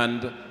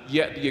 And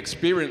yet the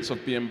experience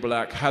of being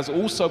black has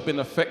also been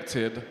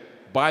affected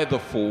by the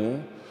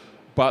fall,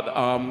 but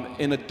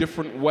in a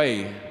different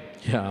way.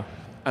 Yeah.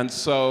 And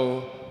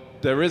so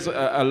there is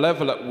a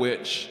level at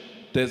which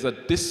there's a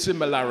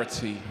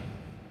dissimilarity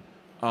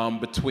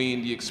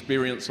between the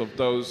experience of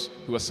those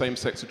who are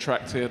same-sex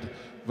attracted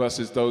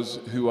versus those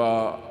who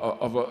are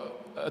of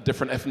a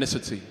different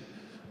ethnicity.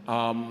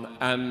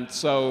 And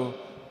so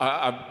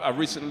I've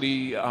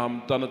recently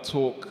done a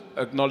talk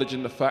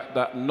acknowledging the fact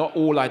that not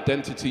all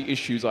identity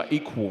issues are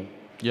equal.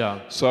 Yeah.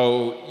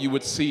 So you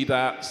would see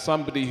that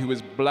somebody who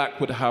is black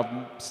would have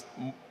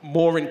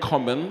more in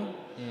common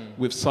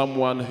with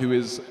someone who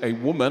is a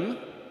woman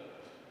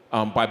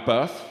by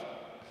birth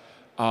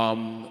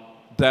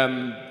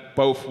than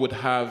both would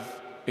have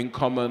in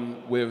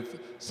common with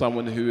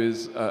someone who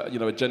is,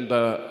 a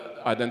gender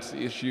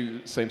identity issue,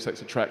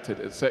 same-sex attracted,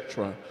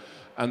 etc.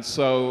 And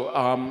so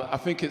I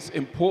think it's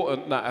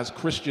important that as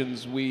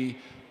Christians we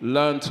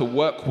learn to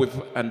work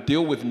with and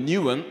deal with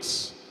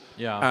nuance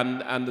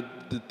and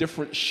the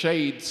different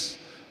shades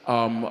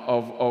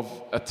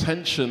of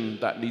attention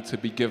that need to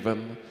be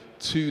given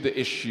to the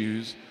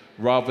issues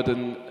rather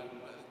than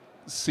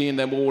seeing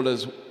them all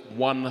as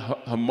one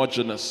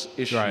homogeneous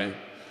issue.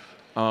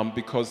 Right.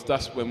 Because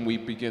that's when we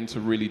begin to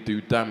really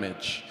do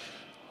damage.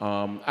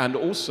 And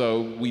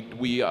also, we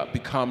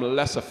become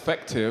less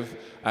effective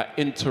at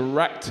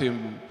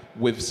interacting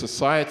with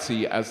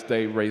society as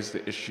they raise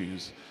the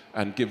issues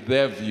and give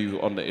their view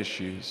on the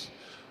issues.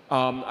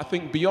 I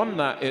think beyond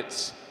that,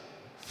 it's,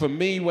 for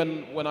me,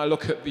 when I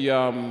look at the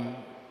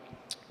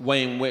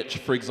way in which,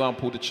 for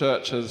example, the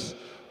church has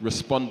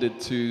responded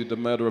to the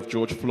murder of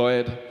George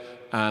Floyd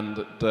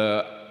and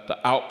the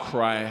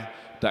outcry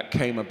that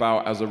came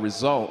about as a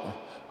result,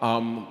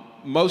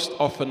 most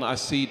often I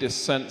see this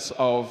sense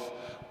of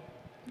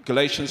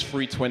Galatians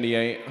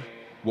 3:28,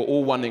 we're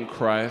all one in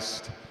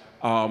Christ.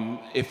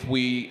 If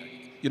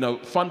we,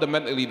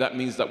 fundamentally that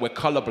means that we're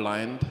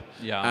colorblind.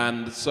 Yeah.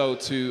 And so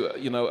to,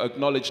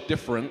 acknowledge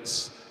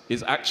difference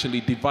is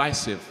actually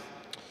divisive.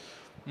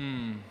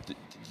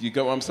 You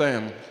get what I'm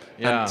saying?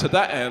 Yeah. And to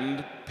that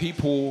end,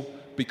 people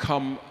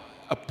become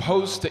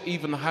opposed to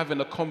even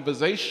having a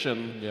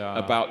conversation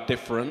about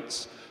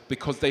difference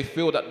because they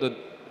feel that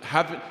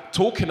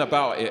talking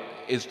about it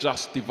is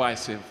just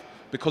divisive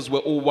because we're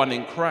all one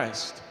in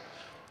Christ.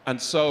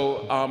 And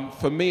so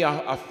for me,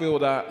 I feel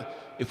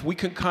that if we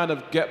can kind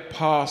of get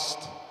past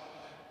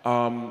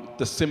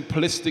the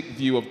simplistic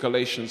view of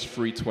Galatians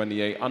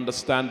 3:28,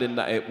 understanding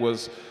that it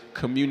was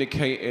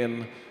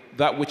communicating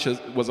that which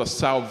was a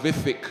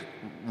salvific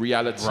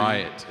reality.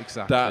 Right,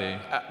 exactly.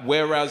 That,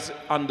 whereas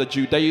under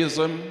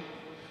Judaism,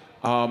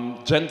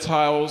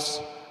 Gentiles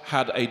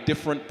had a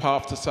different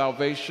path to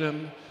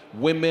salvation.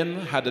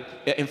 Women had,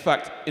 in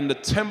fact, in the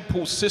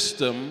temple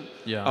system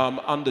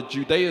under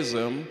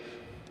Judaism,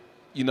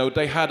 you know,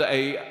 they had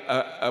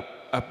a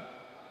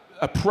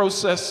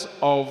process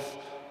of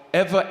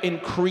ever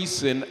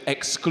increasing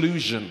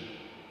exclusion.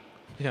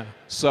 Yeah.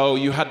 So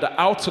you had the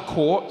outer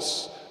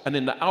courts, and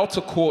in the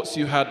outer courts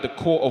you had the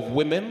court of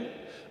women,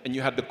 and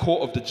you had the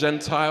court of the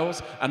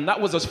Gentiles, and that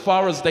was as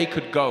far as they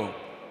could go.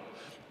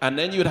 And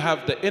then you'd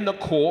have the inner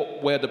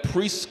court where the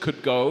priests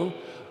could go,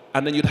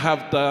 and then you'd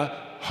have the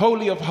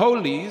Holy of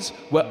Holies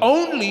where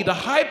only the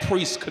high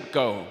priest could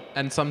go.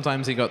 And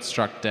sometimes he got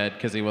struck dead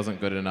because he wasn't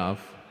good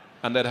enough.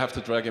 And they'd have to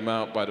drag him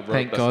out by the rope.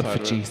 Thank God for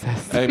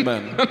Jesus.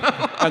 Amen.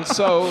 And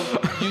so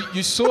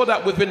you saw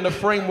that within the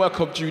framework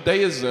of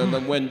Judaism,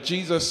 and when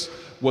Jesus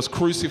was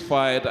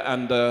crucified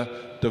and the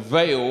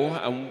veil,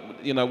 and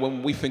you know,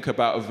 when we think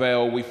about a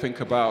veil, we think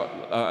about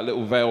a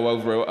little veil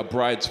over a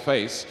bride's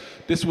face.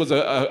 This was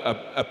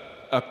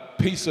a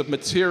piece of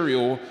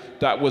material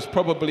that was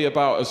probably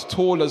about as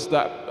tall as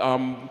that,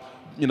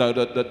 you know,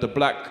 the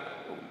black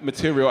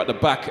material at the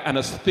back, and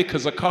as thick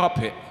as a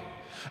carpet.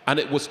 And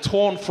it was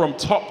torn from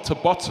top to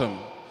bottom.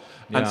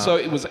 Yeah. And so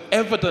it was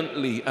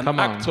evidently an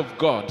act of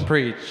God.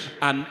 Preach.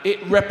 And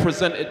it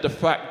represented the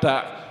fact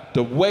that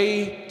the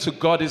way to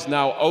God is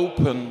now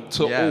open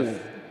to all.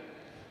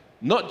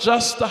 Not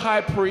just the high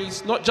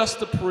priest, not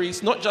just the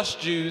priest, not just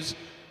Jews,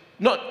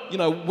 not, you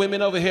know,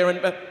 women over here,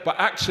 but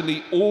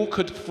actually all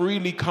could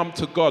freely come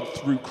to God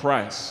through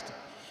Christ.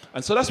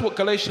 And so that's what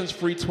Galatians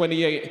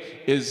 3:28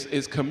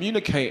 is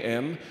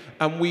communicating.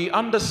 And we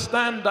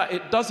understand that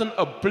it doesn't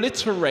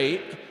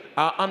obliterate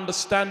our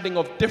understanding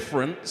of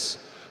difference,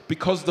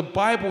 because the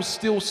Bible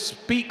still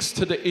speaks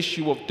to the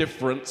issue of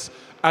difference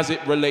as it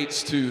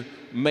relates to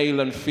male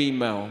and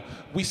female.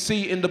 We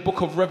see in the book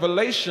of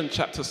Revelation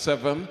chapter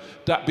 7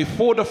 that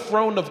before the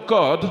throne of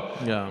God,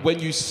 when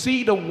you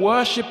see the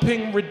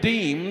worshiping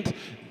redeemed,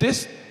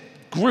 this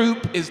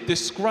group is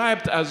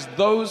described as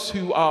those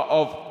who are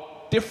of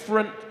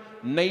different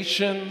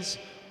nations,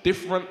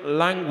 different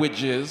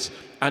languages,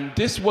 and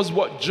this was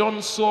what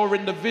John saw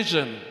in the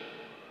vision,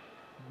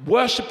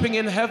 worshiping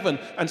in heaven.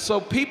 And so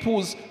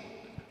people's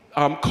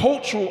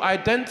cultural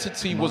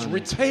identity was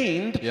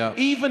retained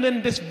even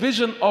in this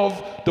vision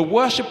of the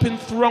worshiping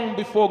throng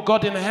before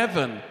God in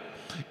heaven.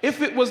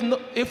 If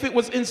it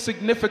was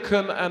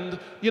insignificant and,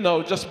 you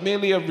know, just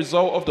merely a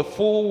result of the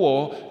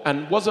fall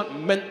and wasn't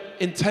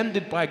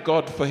intended by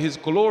God for his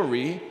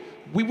glory,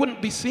 we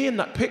wouldn't be seeing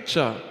that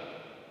picture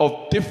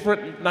of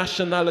different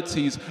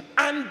nationalities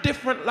and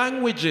different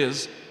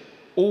languages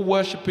all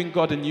worshiping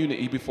God in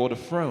unity before the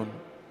throne.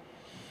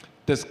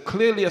 There's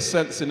clearly a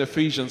sense in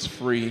Ephesians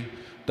 3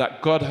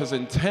 that God has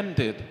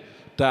intended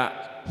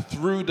that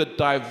through the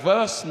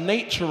diverse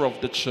nature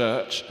of the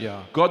church,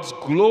 God's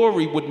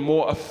glory would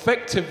more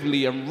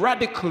effectively and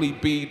radically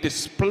be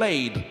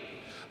displayed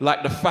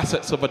like the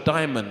facets of a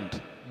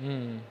diamond.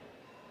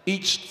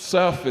 Each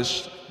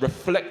surface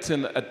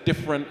reflecting a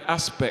different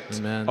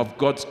aspect of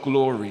God's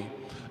glory.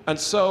 And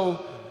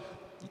so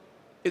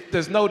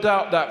there's no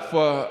doubt that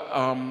for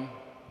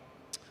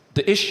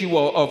the issue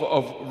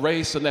of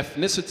race and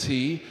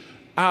ethnicity,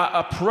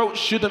 our approach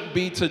shouldn't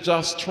be to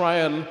just try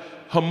and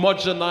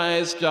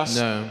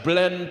homogenize,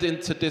 blend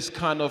into this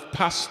kind of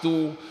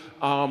pastel,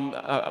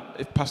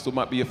 if pastel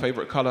might be your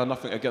favorite color,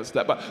 nothing against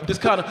that, but this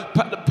kind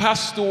of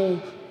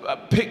pastel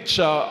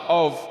picture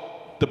of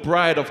the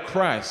bride of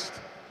Christ.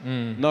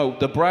 No,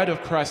 the bride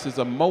of Christ is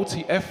a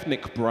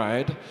multi-ethnic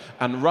bride,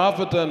 and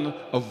rather than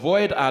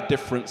avoid our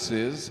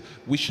differences,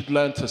 we should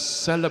learn to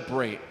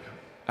celebrate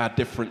our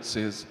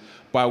differences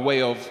by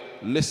way of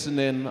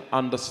listening,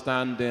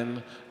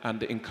 understanding,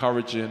 and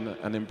encouraging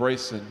and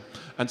embracing.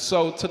 And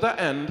so to that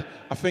end,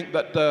 I think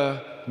that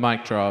the...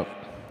 Mic drop.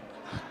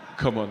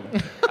 Come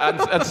on.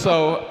 and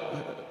so,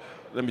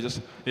 let me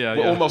just...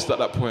 we're almost at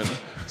that point.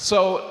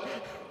 So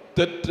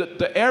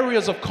the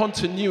areas of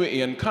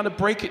continuity, and kind of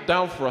break it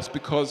down for us,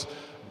 because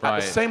at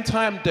the same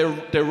time,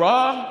 there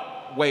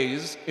are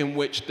ways in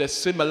which there's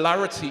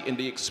similarity in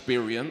the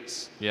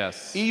experience.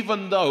 Yes.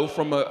 Even though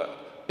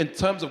in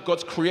terms of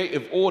God's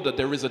creative order,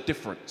 there is a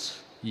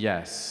difference.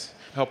 Yes.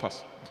 Help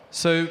us.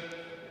 So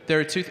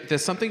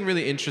there's something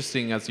really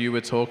interesting as you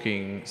were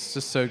talking. It's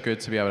just so good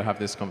to be able to have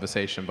this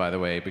conversation, by the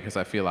way, because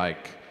I feel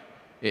like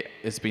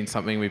it's been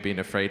something we've been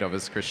afraid of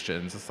as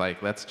Christians. It's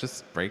like, let's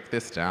just break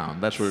this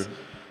down. True.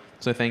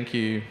 So thank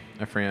you,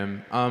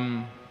 Ephraim.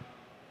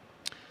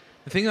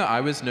 The thing that I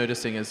was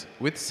noticing is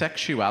with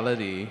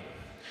sexuality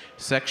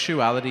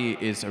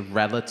is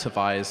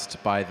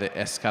relativized by the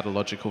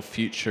eschatological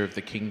future of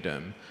the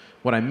kingdom.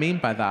 What I mean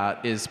by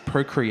that is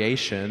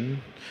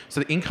procreation.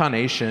 So the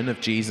incarnation of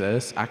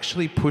Jesus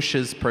actually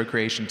pushes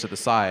procreation to the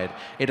side.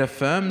 It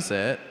affirms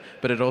it,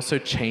 but it also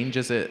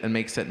changes it and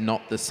makes it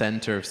not the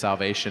center of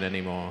salvation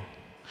anymore.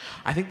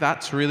 I think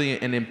that's really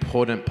an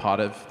important part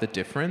of the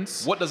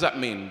difference. What does that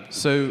mean?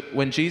 So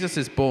when Jesus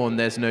is born,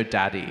 there's no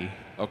daddy.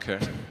 Okay.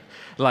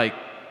 Like,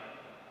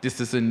 this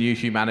is a new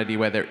humanity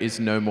where there is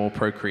no more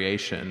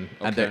procreation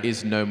and there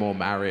is no more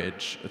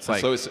marriage. It's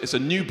like, so it's a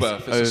new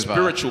birth. It's a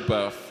spiritual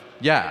birth.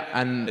 Yeah,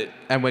 and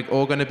we're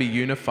all going to be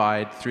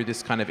unified through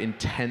this kind of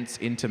intense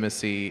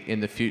intimacy in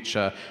the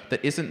future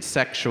that isn't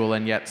sexual,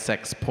 and yet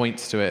sex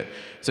points to it.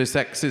 So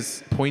sex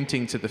is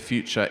pointing to the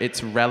future.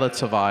 It's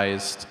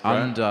relativized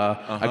under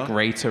a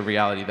greater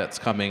reality that's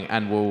coming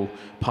and will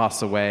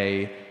pass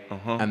away,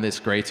 and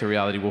this greater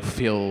reality will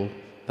fill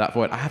that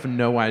void. I have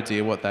no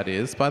idea what that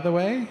is, by the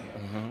way.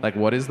 Like,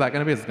 what is that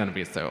going to be? It's going to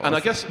be so awesome. And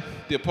I guess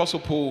the Apostle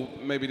Paul,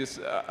 maybe this,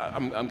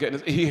 I'm getting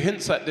this, he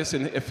hints at this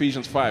in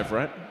Ephesians 5,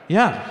 right?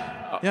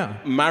 Yeah.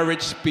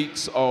 Marriage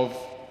speaks of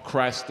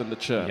Christ and the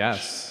church.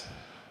 Yes.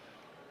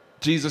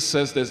 Jesus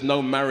says there's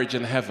no marriage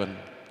in heaven.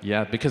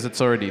 Yeah, because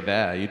it's already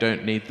there. You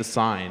don't need the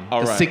sign.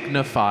 All the right.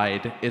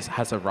 signified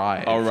has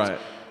arrived. All right.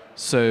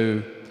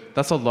 So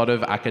that's a lot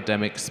of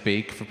academic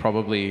speak for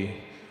probably...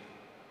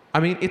 I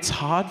mean, it's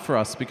hard for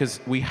us because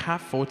we have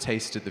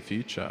foretasted the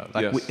future.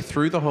 Like,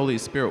 through the Holy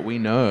Spirit, we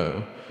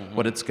know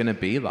what it's going to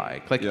be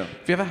like. Like,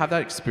 if you ever have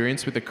that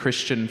experience with a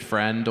Christian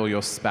friend or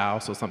your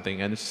spouse or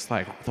something, and it's just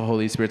like the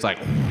Holy Spirit's like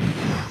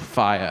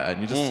fire, and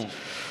you just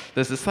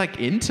there's this like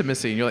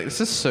intimacy, and you're like,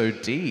 this is so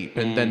deep.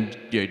 And then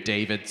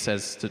David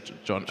says to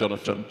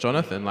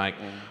Jonathan, like,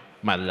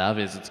 my love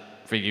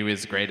for you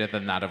is greater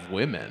than that of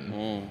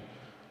women.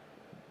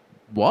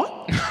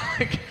 What?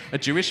 Like, a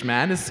Jewish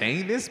man is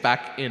saying this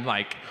back in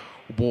like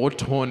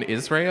war-torn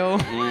Israel?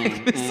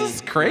 Like, this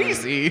is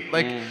crazy.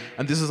 Like,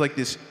 and this is like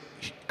this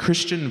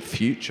Christian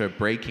future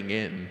breaking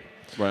in.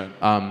 Right.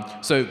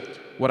 So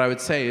what I would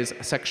say is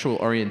sexual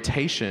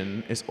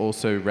orientation is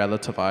also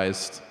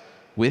relativized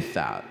with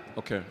that.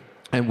 Okay.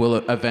 And will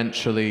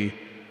eventually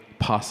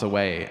pass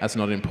away as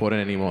not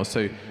important anymore.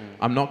 So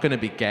I'm not going to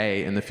be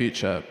gay in the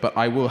future, but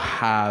I will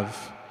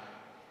have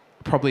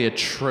probably a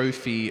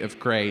trophy of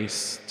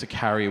grace to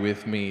carry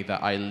with me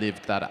that I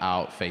lived that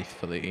out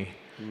faithfully.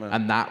 Amen.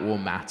 And that will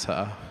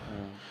matter.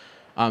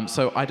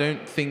 So I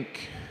don't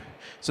think...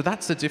 So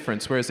that's the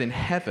difference. Whereas in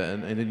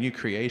heaven, in the new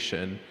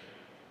creation,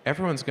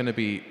 everyone's going to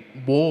be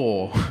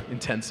more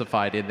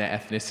intensified in their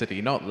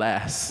ethnicity, not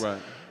less.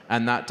 Right.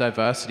 And that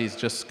diversity is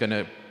just going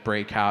to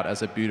break out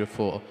as a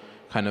beautiful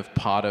kind of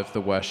part of the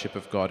worship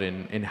of God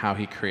in how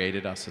he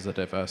created us as a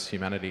diverse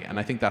humanity. And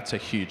I think that's a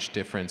huge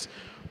difference.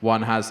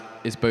 One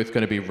is both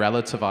going to be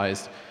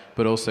relativized,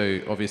 but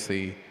also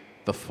obviously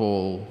the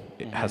fall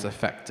has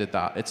affected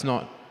that.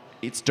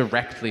 It's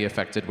directly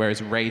affected,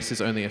 whereas race is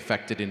only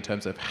affected in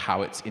terms of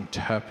how it's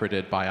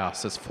interpreted by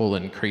us as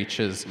fallen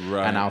creatures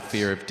and our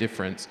fear of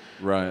difference.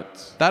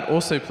 Right. That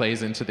also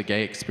plays into the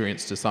gay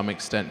experience to some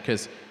extent,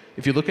 because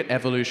if you look at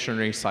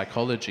evolutionary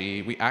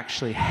psychology, we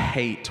actually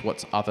hate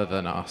what's other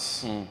than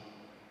us.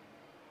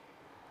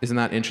 Isn't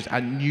that interesting?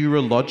 And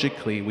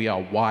neurologically, we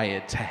are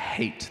wired to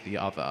hate the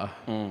other.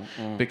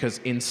 Because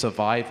in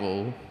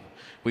survival,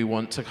 we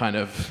want to kind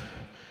of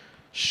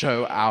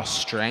show our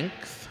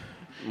strength,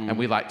 and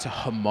we like to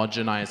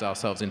homogenize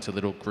ourselves into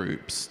little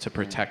groups to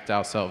protect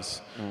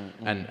ourselves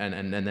and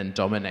then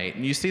dominate.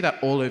 And you see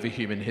that all over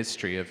human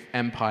history of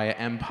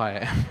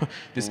empire,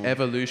 this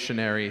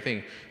evolutionary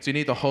thing. So you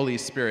need the Holy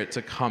Spirit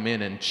to come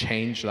in and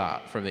change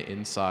that from the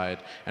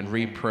inside and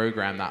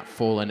reprogram that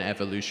fallen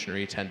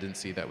evolutionary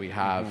tendency that we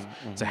have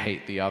to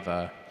hate the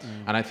other.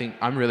 And I think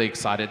I'm really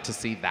excited to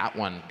see that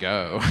one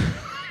go.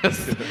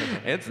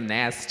 It's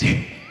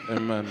nasty.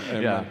 Amen.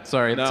 Yeah,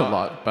 sorry, it's a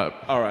lot,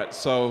 but... All right,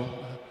 so...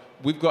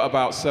 We've got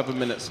about 7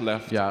 minutes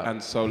left, yeah.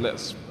 And so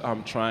let's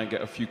try and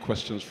get a few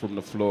questions from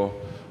the floor.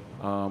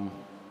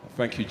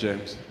 Thank you,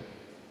 James.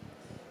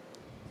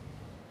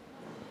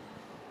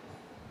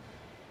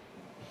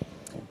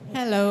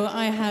 Hello,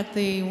 I had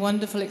the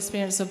wonderful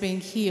experience of being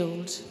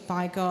healed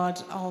by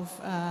God of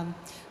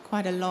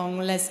quite a long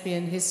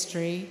lesbian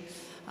history.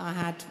 I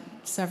had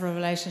several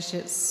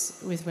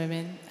relationships with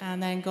women,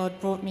 and then God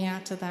brought me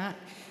out of that.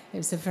 It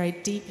was a very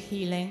deep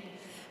healing,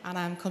 and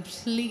I'm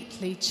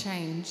completely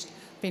changed.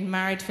 Been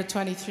married for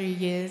 23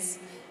 years,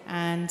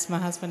 and my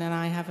husband and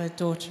I have a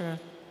daughter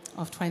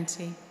of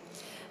 20.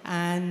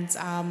 And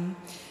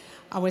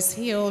I was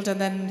healed,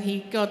 and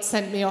then God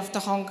sent me off to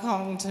Hong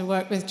Kong to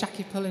work with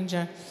Jackie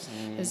Pullinger.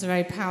 It was a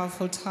very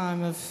powerful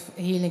time of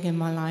healing in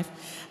my life.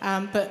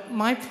 But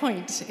my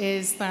point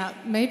is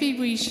that maybe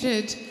we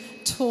should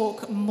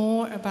talk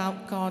more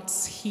about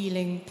God's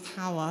healing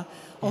power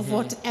of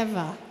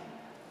whatever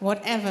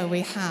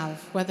we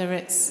have, whether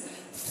it's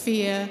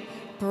fear,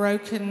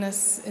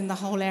 brokenness in the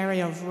whole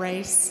area of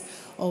race,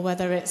 or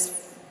whether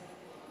it's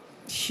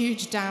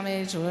huge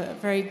damage or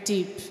very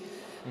deep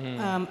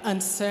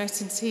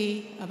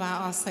uncertainty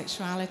about our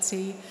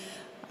sexuality.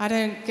 I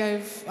did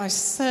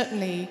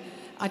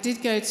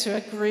go to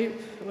a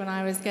group when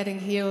I was getting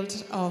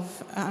healed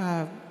of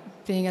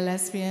being a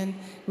lesbian.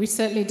 We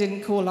certainly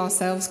didn't call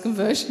ourselves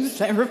conversion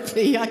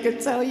therapy, I can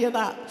tell you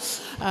that.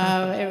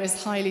 It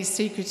was highly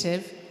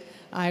secretive.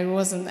 I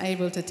wasn't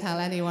able to tell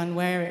anyone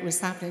where it was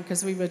happening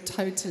because we were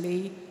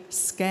totally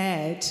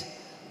scared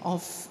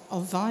of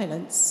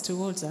violence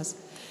towards us.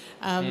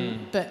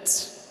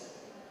 But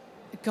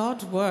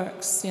God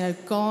works,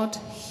 God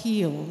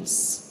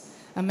heals.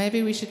 And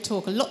maybe we should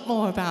talk a lot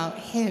more about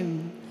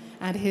him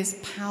and his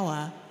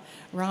power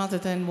rather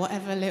than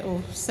whatever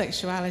little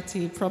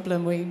sexuality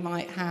problem we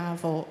might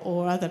have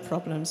or other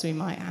problems we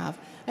might have.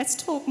 Let's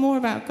talk more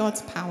about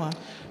God's power.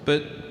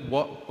 But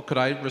could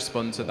I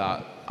respond to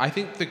that? I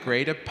think the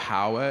greater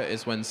power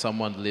is when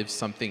someone lives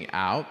something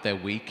out, their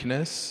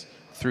weakness,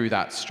 through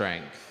that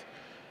strength.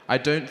 I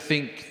don't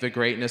think the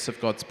greatness of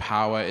God's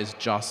power is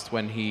just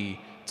when he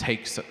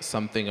takes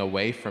something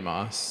away from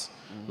us,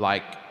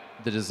 like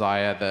the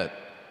desire that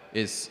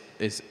is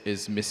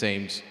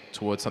misaimed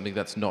towards something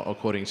that's not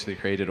according to the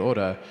created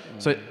order.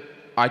 So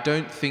I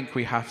don't think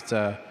we have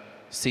to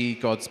see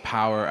God's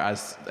power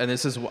as, and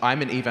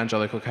I'm an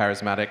evangelical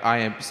charismatic.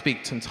 I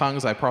speak in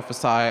tongues, I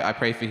prophesy, I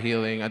pray for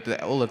healing, I do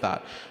all of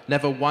that.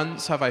 Never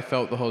once have I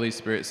felt the Holy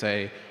Spirit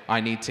say,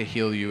 I need to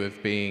heal you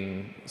of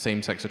being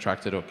same-sex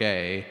attracted or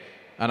gay.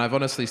 And I've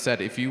honestly said,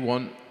 if you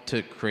want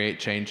to create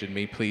change in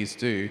me, please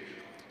do.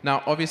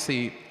 Now,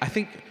 obviously, I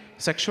think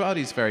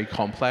sexuality is very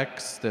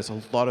complex. There's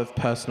a lot of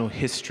personal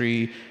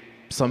history.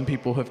 Some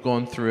people have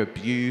gone through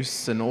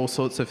abuse and all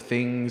sorts of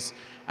things.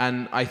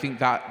 And I think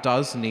that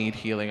does need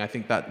healing. I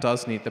think that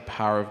does need the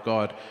power of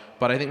God.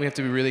 But I think we have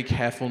to be really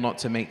careful not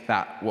to make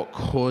that what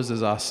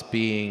causes us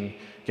being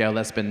gay or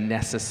lesbian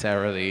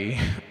necessarily,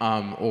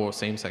 or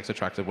same-sex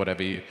attracted,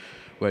 whatever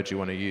word you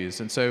want to use.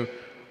 And so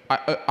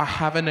I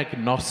have an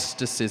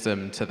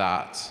agnosticism to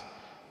that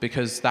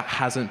because that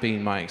hasn't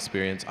been my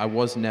experience. I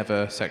was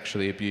never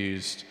sexually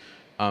abused.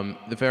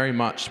 Very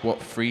much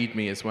what freed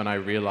me is when I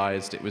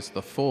realized it was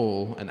the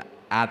fall and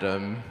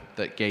Adam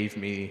that gave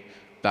me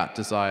that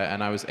desire,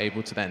 and I was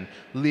able to then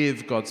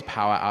live God's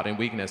power out in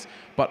weakness.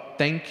 But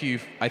thank you,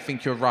 I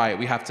think you're right.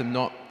 We have to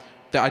not,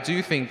 I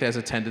do think there's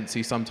a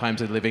tendency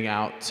sometimes in living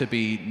out to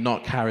be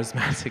not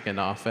charismatic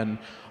enough, and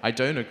I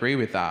don't agree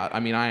with that. I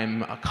mean, I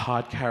am a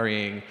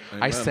card-carrying,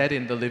 I said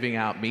in the living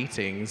out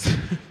meetings,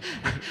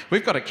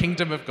 we've got a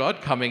kingdom of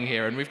God coming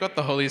here, and we've got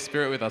the Holy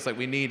Spirit with us. Like,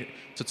 we need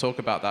to talk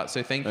about that.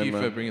 So thank you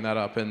for bringing that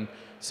up, and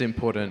it's an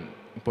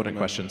important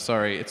question.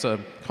 Sorry, it's a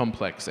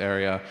complex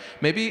area.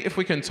 Maybe if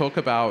we can talk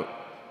about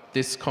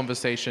this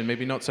conversation,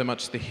 maybe not so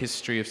much the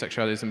history of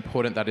sexuality is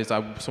important. That is, I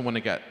also want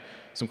to get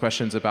some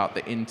questions about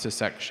the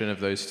intersection of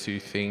those two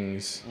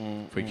things,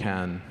 if we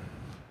can.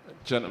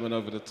 Gentleman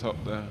over the top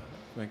there.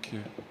 Thank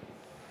you.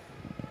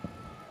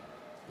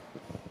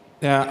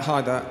 Yeah,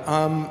 hi there.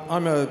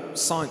 I'm a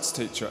science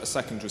teacher at a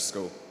secondary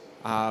school.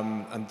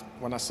 And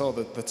when I saw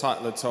the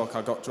title of the talk,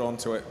 I got drawn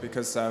to it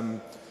because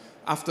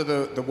after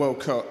the World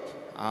Cup,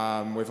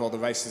 with all the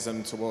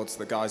racism towards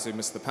the guys who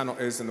missed the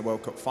penalties in the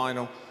World Cup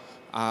final,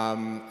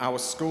 our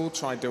school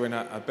tried doing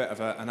a bit of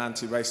an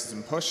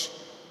anti-racism push,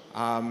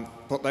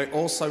 but they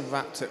also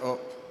wrapped it up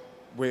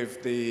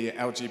with the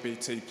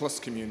LGBT plus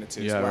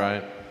community as well.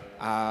 Right.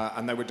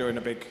 And they were doing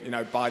a big,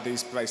 buy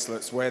these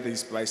bracelets, wear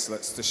these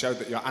bracelets to show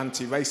that you're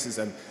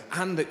anti-racism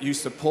and that you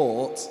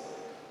support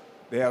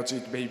the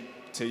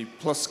LGBT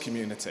plus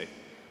community,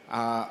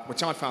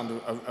 which I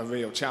found a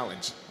real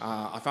challenge.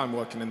 I found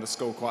working in the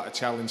school quite a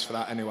challenge for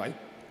that anyway.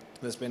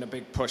 There's been a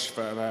big push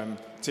for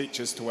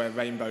teachers to wear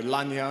rainbow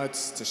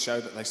lanyards to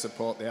show that they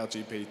support the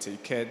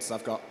LGBT kids.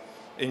 I've got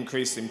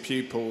increase in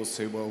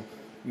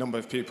number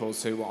of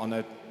pupils who on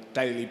a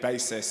daily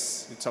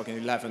basis, you're talking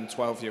 11,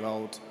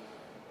 12-year-old,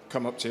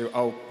 come up to you,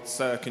 oh,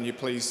 sir, can you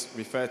please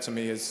refer to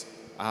me as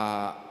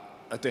a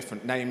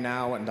different name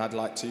now, and I'd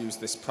like to use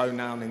this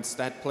pronoun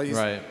instead, please.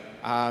 Right.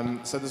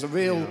 So there's a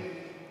real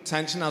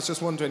tension. I was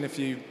just wondering if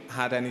you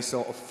had any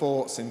sort of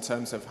thoughts in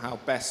terms of how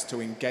best to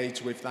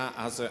engage with that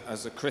as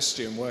a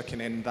Christian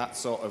working in that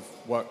sort of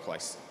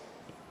workplace.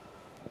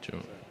 Sure.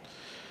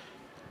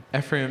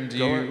 Ephraim,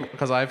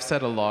 because I've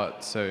said a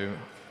lot, so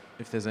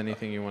if there's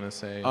anything you want to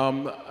say.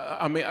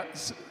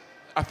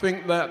 I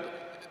think that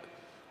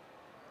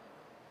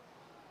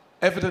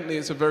evidently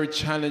it's a very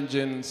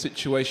challenging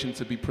situation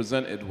to be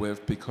presented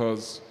with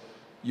because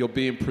you're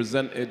being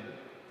presented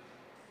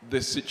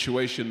this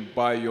situation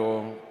by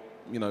your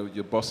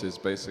bosses,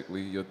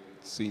 basically, your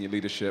senior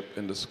leadership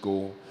in the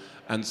school.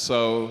 And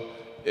so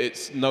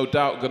it's no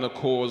doubt going to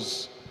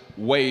cause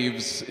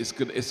waves. It's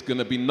going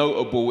to be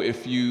notable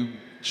if you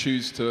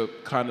choose to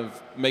kind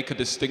of make a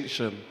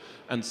distinction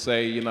and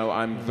say,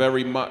 I'm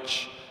very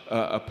much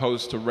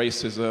opposed to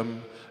racism,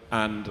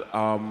 and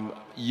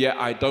yet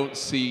I don't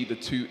see the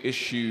two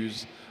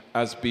issues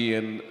as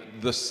being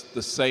the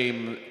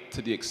same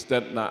to the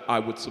extent that I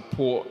would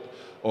support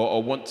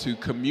or want to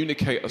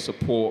communicate a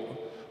support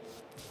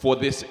for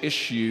this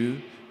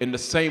issue in the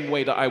same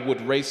way that I would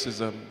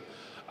racism.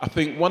 I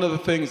think one of the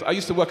things, I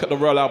used to work at the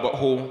Royal Albert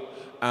Hall,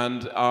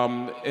 and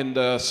in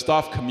the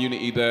staff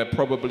community there,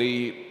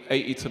 probably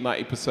 80 to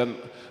 90%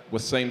 were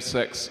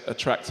same-sex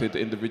attracted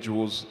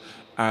individuals.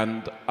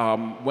 And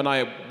when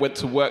I went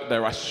to work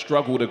there, I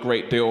struggled a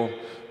great deal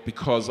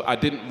because I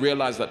didn't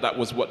realize that that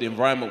was what the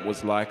environment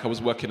was like. I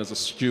was working as a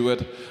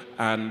steward,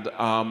 and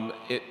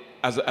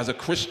as a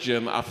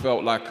Christian, I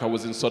felt like I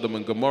was in Sodom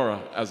and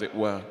Gomorrah, as it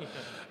were.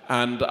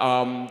 And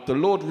the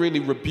Lord really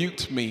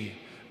rebuked me,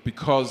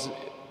 because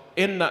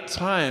in that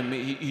time,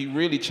 he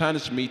really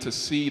challenged me to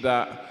see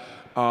that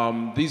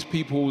these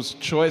people's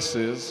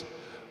choices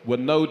were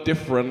no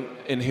different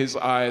in his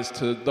eyes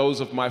to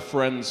those of my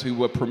friends who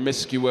were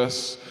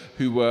promiscuous,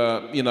 who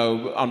were,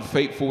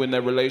 unfaithful in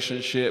their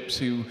relationships,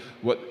 who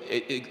were,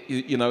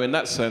 in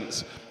that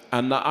sense.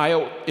 And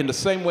in the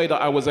same way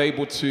that I was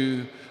able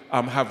to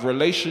have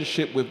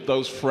relationship with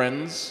those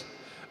friends,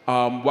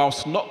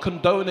 whilst not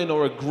condoning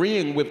or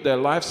agreeing with their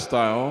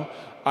lifestyle,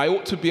 I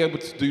ought to be able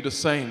to do the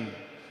same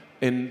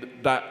in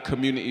that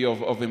community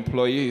of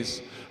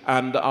employees.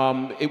 And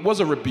it was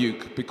a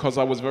rebuke, because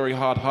I was very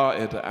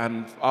hard-hearted,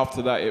 and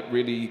after that it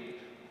really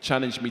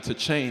challenged me to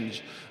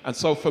change. And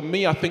so for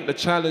me, I think the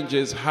challenge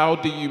is, how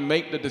do you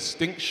make the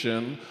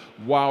distinction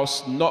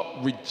whilst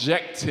not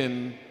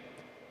rejecting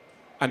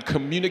and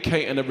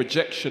communicating a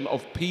rejection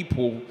of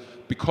people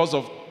because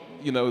of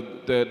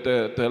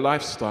their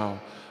lifestyle?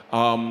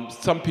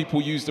 Some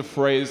people use the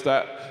phrase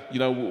that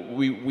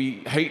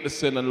we hate the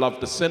sin and love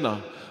the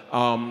sinner,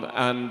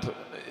 and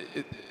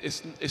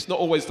it's not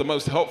always the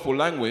most helpful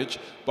language,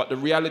 but the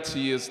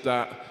reality is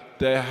that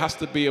there has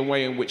to be a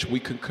way in which we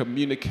can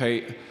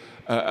communicate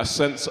a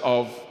sense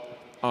of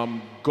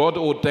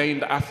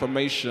God-ordained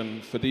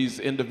affirmation for these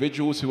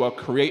individuals who are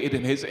created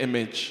in his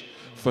image,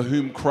 for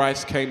whom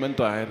Christ came and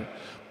died,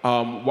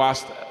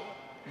 whilst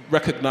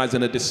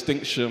recognizing a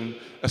distinction,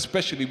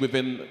 especially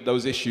within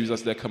those issues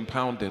as they're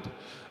compounded.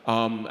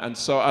 And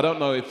so I don't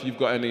know if you've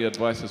got any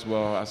advice as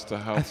well as to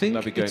how to navigate that.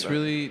 I think it's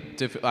really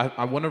difficult.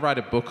 I want to write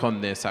a book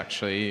on this,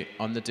 actually,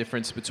 on the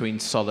difference between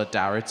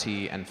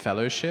solidarity and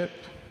fellowship.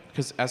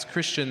 Because as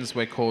Christians,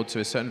 we're called to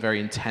a certain very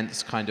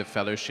intense kind of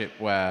fellowship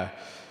where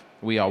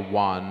we are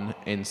one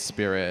in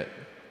spirit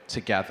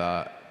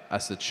together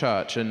as the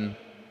church. And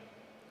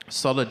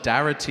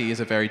solidarity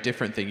is a very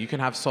different thing. You can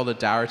have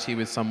solidarity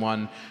with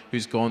someone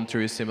who's gone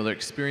through a similar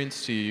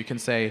experience to you. You can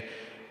say,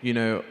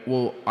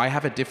 well, I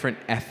have a different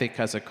ethic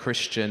as a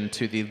Christian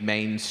to the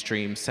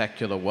mainstream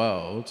secular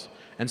world,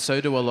 and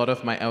so do a lot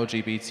of my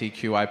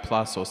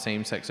LGBTQI+ or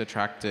same-sex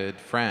attracted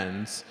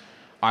friends.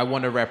 I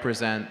want to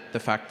represent the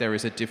fact there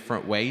is a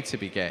different way to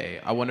be gay.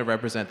 I want to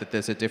represent that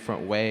there's a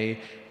different way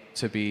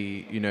to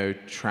be,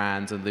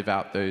 trans and live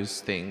out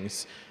those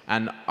things.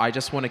 And I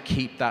just want to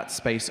keep that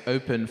space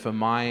open for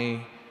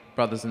my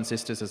brothers and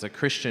sisters as a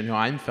Christian who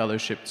I'm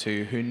fellowship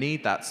to, who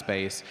need that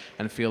space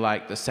and feel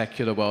like the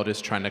secular world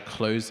is trying to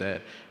close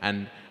it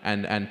and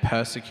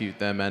persecute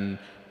them. And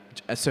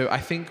so I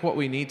think what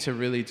we need to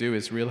really do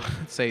is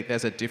say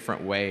there's a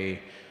different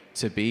way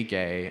to be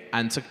gay,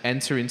 and to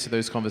enter into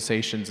those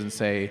conversations and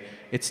say,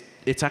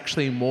 it's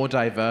actually more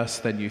diverse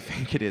than you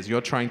think it is. You're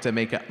trying to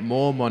make it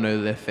more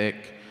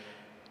monolithic,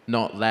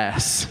 not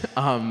less.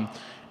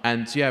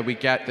 And yeah, we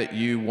get that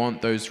you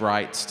want those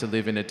rights to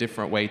live in a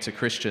different way to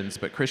Christians,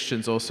 but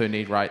Christians also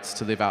need rights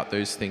to live out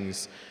those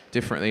things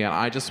differently. And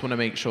I just want to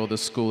make sure the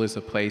school is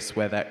a place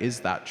where there is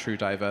that true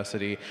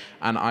diversity.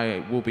 And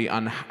I would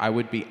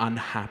be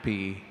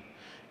unhappy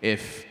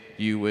if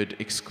you would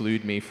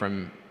exclude me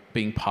from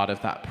being part of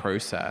that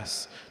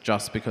process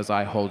just because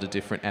I hold a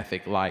different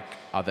ethic like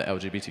other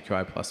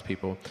LGBTQI+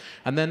 people.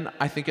 And then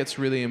I think it's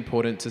really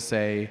important to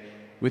say,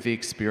 with the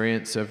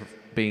experience of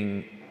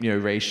being,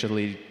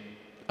 racially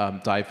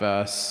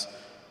diverse,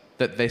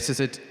 that this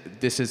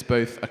is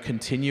both a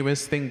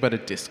continuous thing but a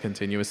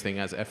discontinuous thing,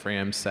 as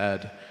Ephraim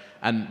said.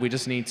 And we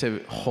just need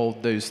to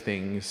hold those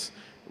things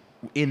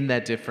in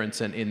their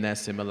difference and in their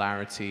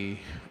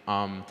similarity.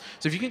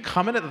 So if you can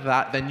comment at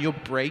that, then you're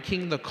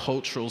breaking the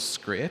cultural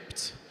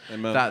script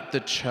Amen. That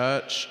the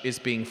church is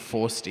being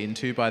forced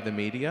into by the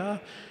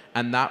media.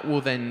 And that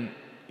will then,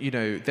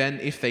 then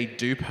if they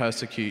do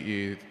persecute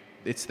you,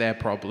 it's their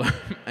problem.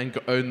 And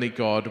only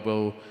God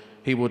will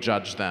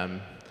judge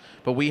them.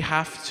 But we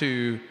have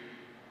to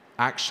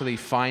actually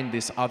find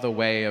this other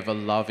way of a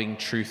loving,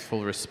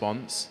 truthful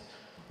response.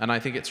 And I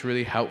think it's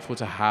really helpful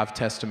to have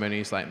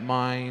testimonies like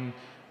mine,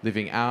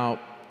 living out,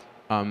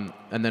 and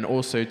then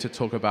also to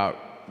talk about,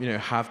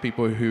 have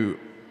people who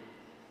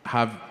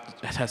have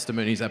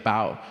testimonies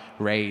about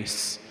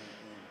race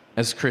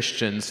as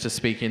Christians, to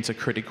speak into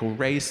critical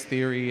race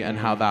theory and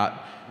how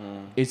that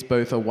is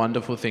both a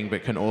wonderful thing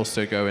but can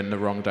also go in the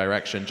wrong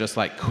direction, just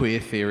like queer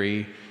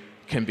theory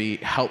can be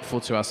helpful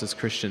to us as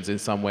Christians in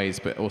some ways,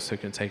 but also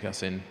can take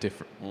us in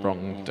different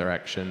wrong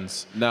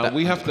directions. Now,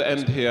 we have to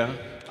end here.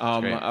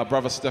 Our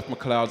brother Steph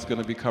McLeod's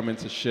going to be coming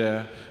to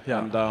share.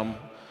 Yeah. And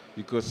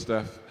you're good,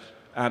 Steph.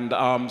 And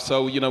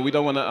so, we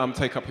don't want to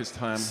take up his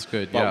time. It's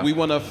good, but we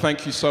want to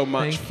thank you so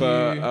much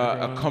for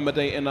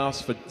accommodating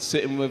us, for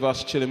sitting with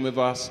us, chilling with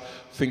us,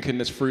 thinking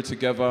this through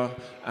together.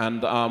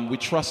 And we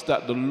trust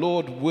that the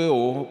Lord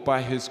will,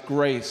 by his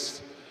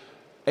grace,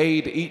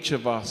 aid each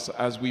of us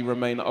as we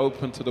remain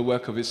open to the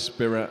work of his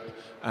Spirit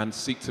and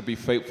seek to be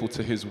faithful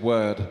to his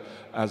word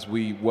as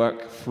we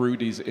work through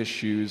these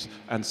issues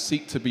and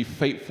seek to be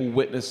faithful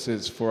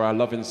witnesses for our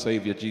loving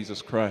Savior,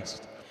 Jesus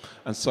Christ.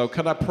 And so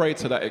can I pray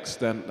to that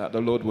extent that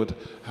the Lord would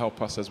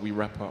help us as we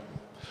wrap up?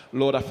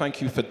 Lord, I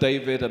thank you for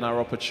David and our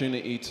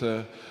opportunity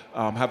to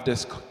have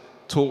this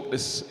talk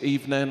this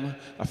evening.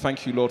 I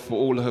thank you, Lord, for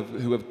all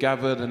who have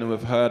gathered and who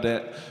have heard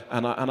it.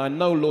 And I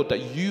know, Lord,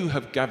 that you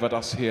have gathered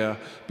us here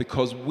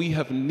because we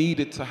have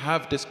needed to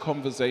have this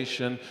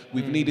conversation.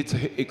 We've needed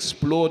to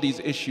explore these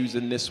issues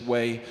in this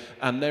way.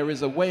 And there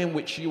is a way in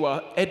which you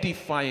are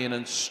edifying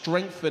and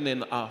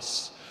strengthening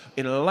us,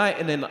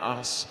 enlightening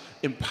us,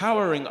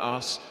 empowering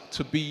us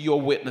to be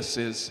your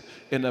witnesses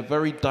in a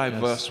very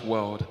diverse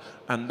world.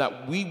 And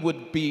that we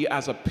would be,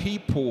 as a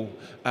people,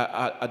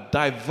 a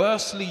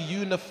diversely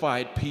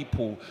unified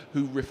people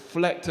who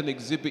reflect and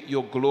exhibit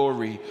your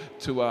glory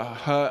to a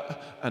hurt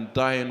and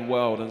dying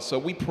world. And so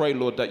we pray,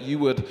 Lord, that you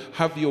would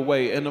have your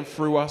way in and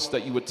through us,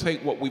 that you would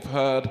take what we've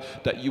heard,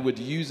 that you would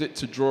use it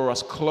to draw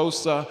us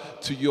closer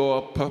to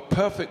your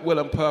perfect will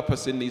and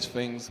purpose in these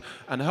things,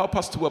 and help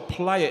us to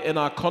apply it in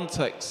our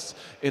contexts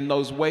in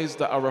those ways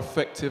that are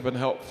effective and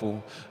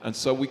helpful. And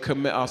so we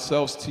commit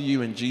ourselves to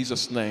you in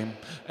Jesus' name.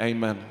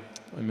 Amen.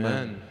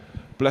 Amen.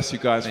 Bless you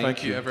guys.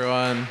 Thank you,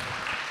 everyone.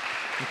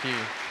 Thank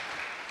you.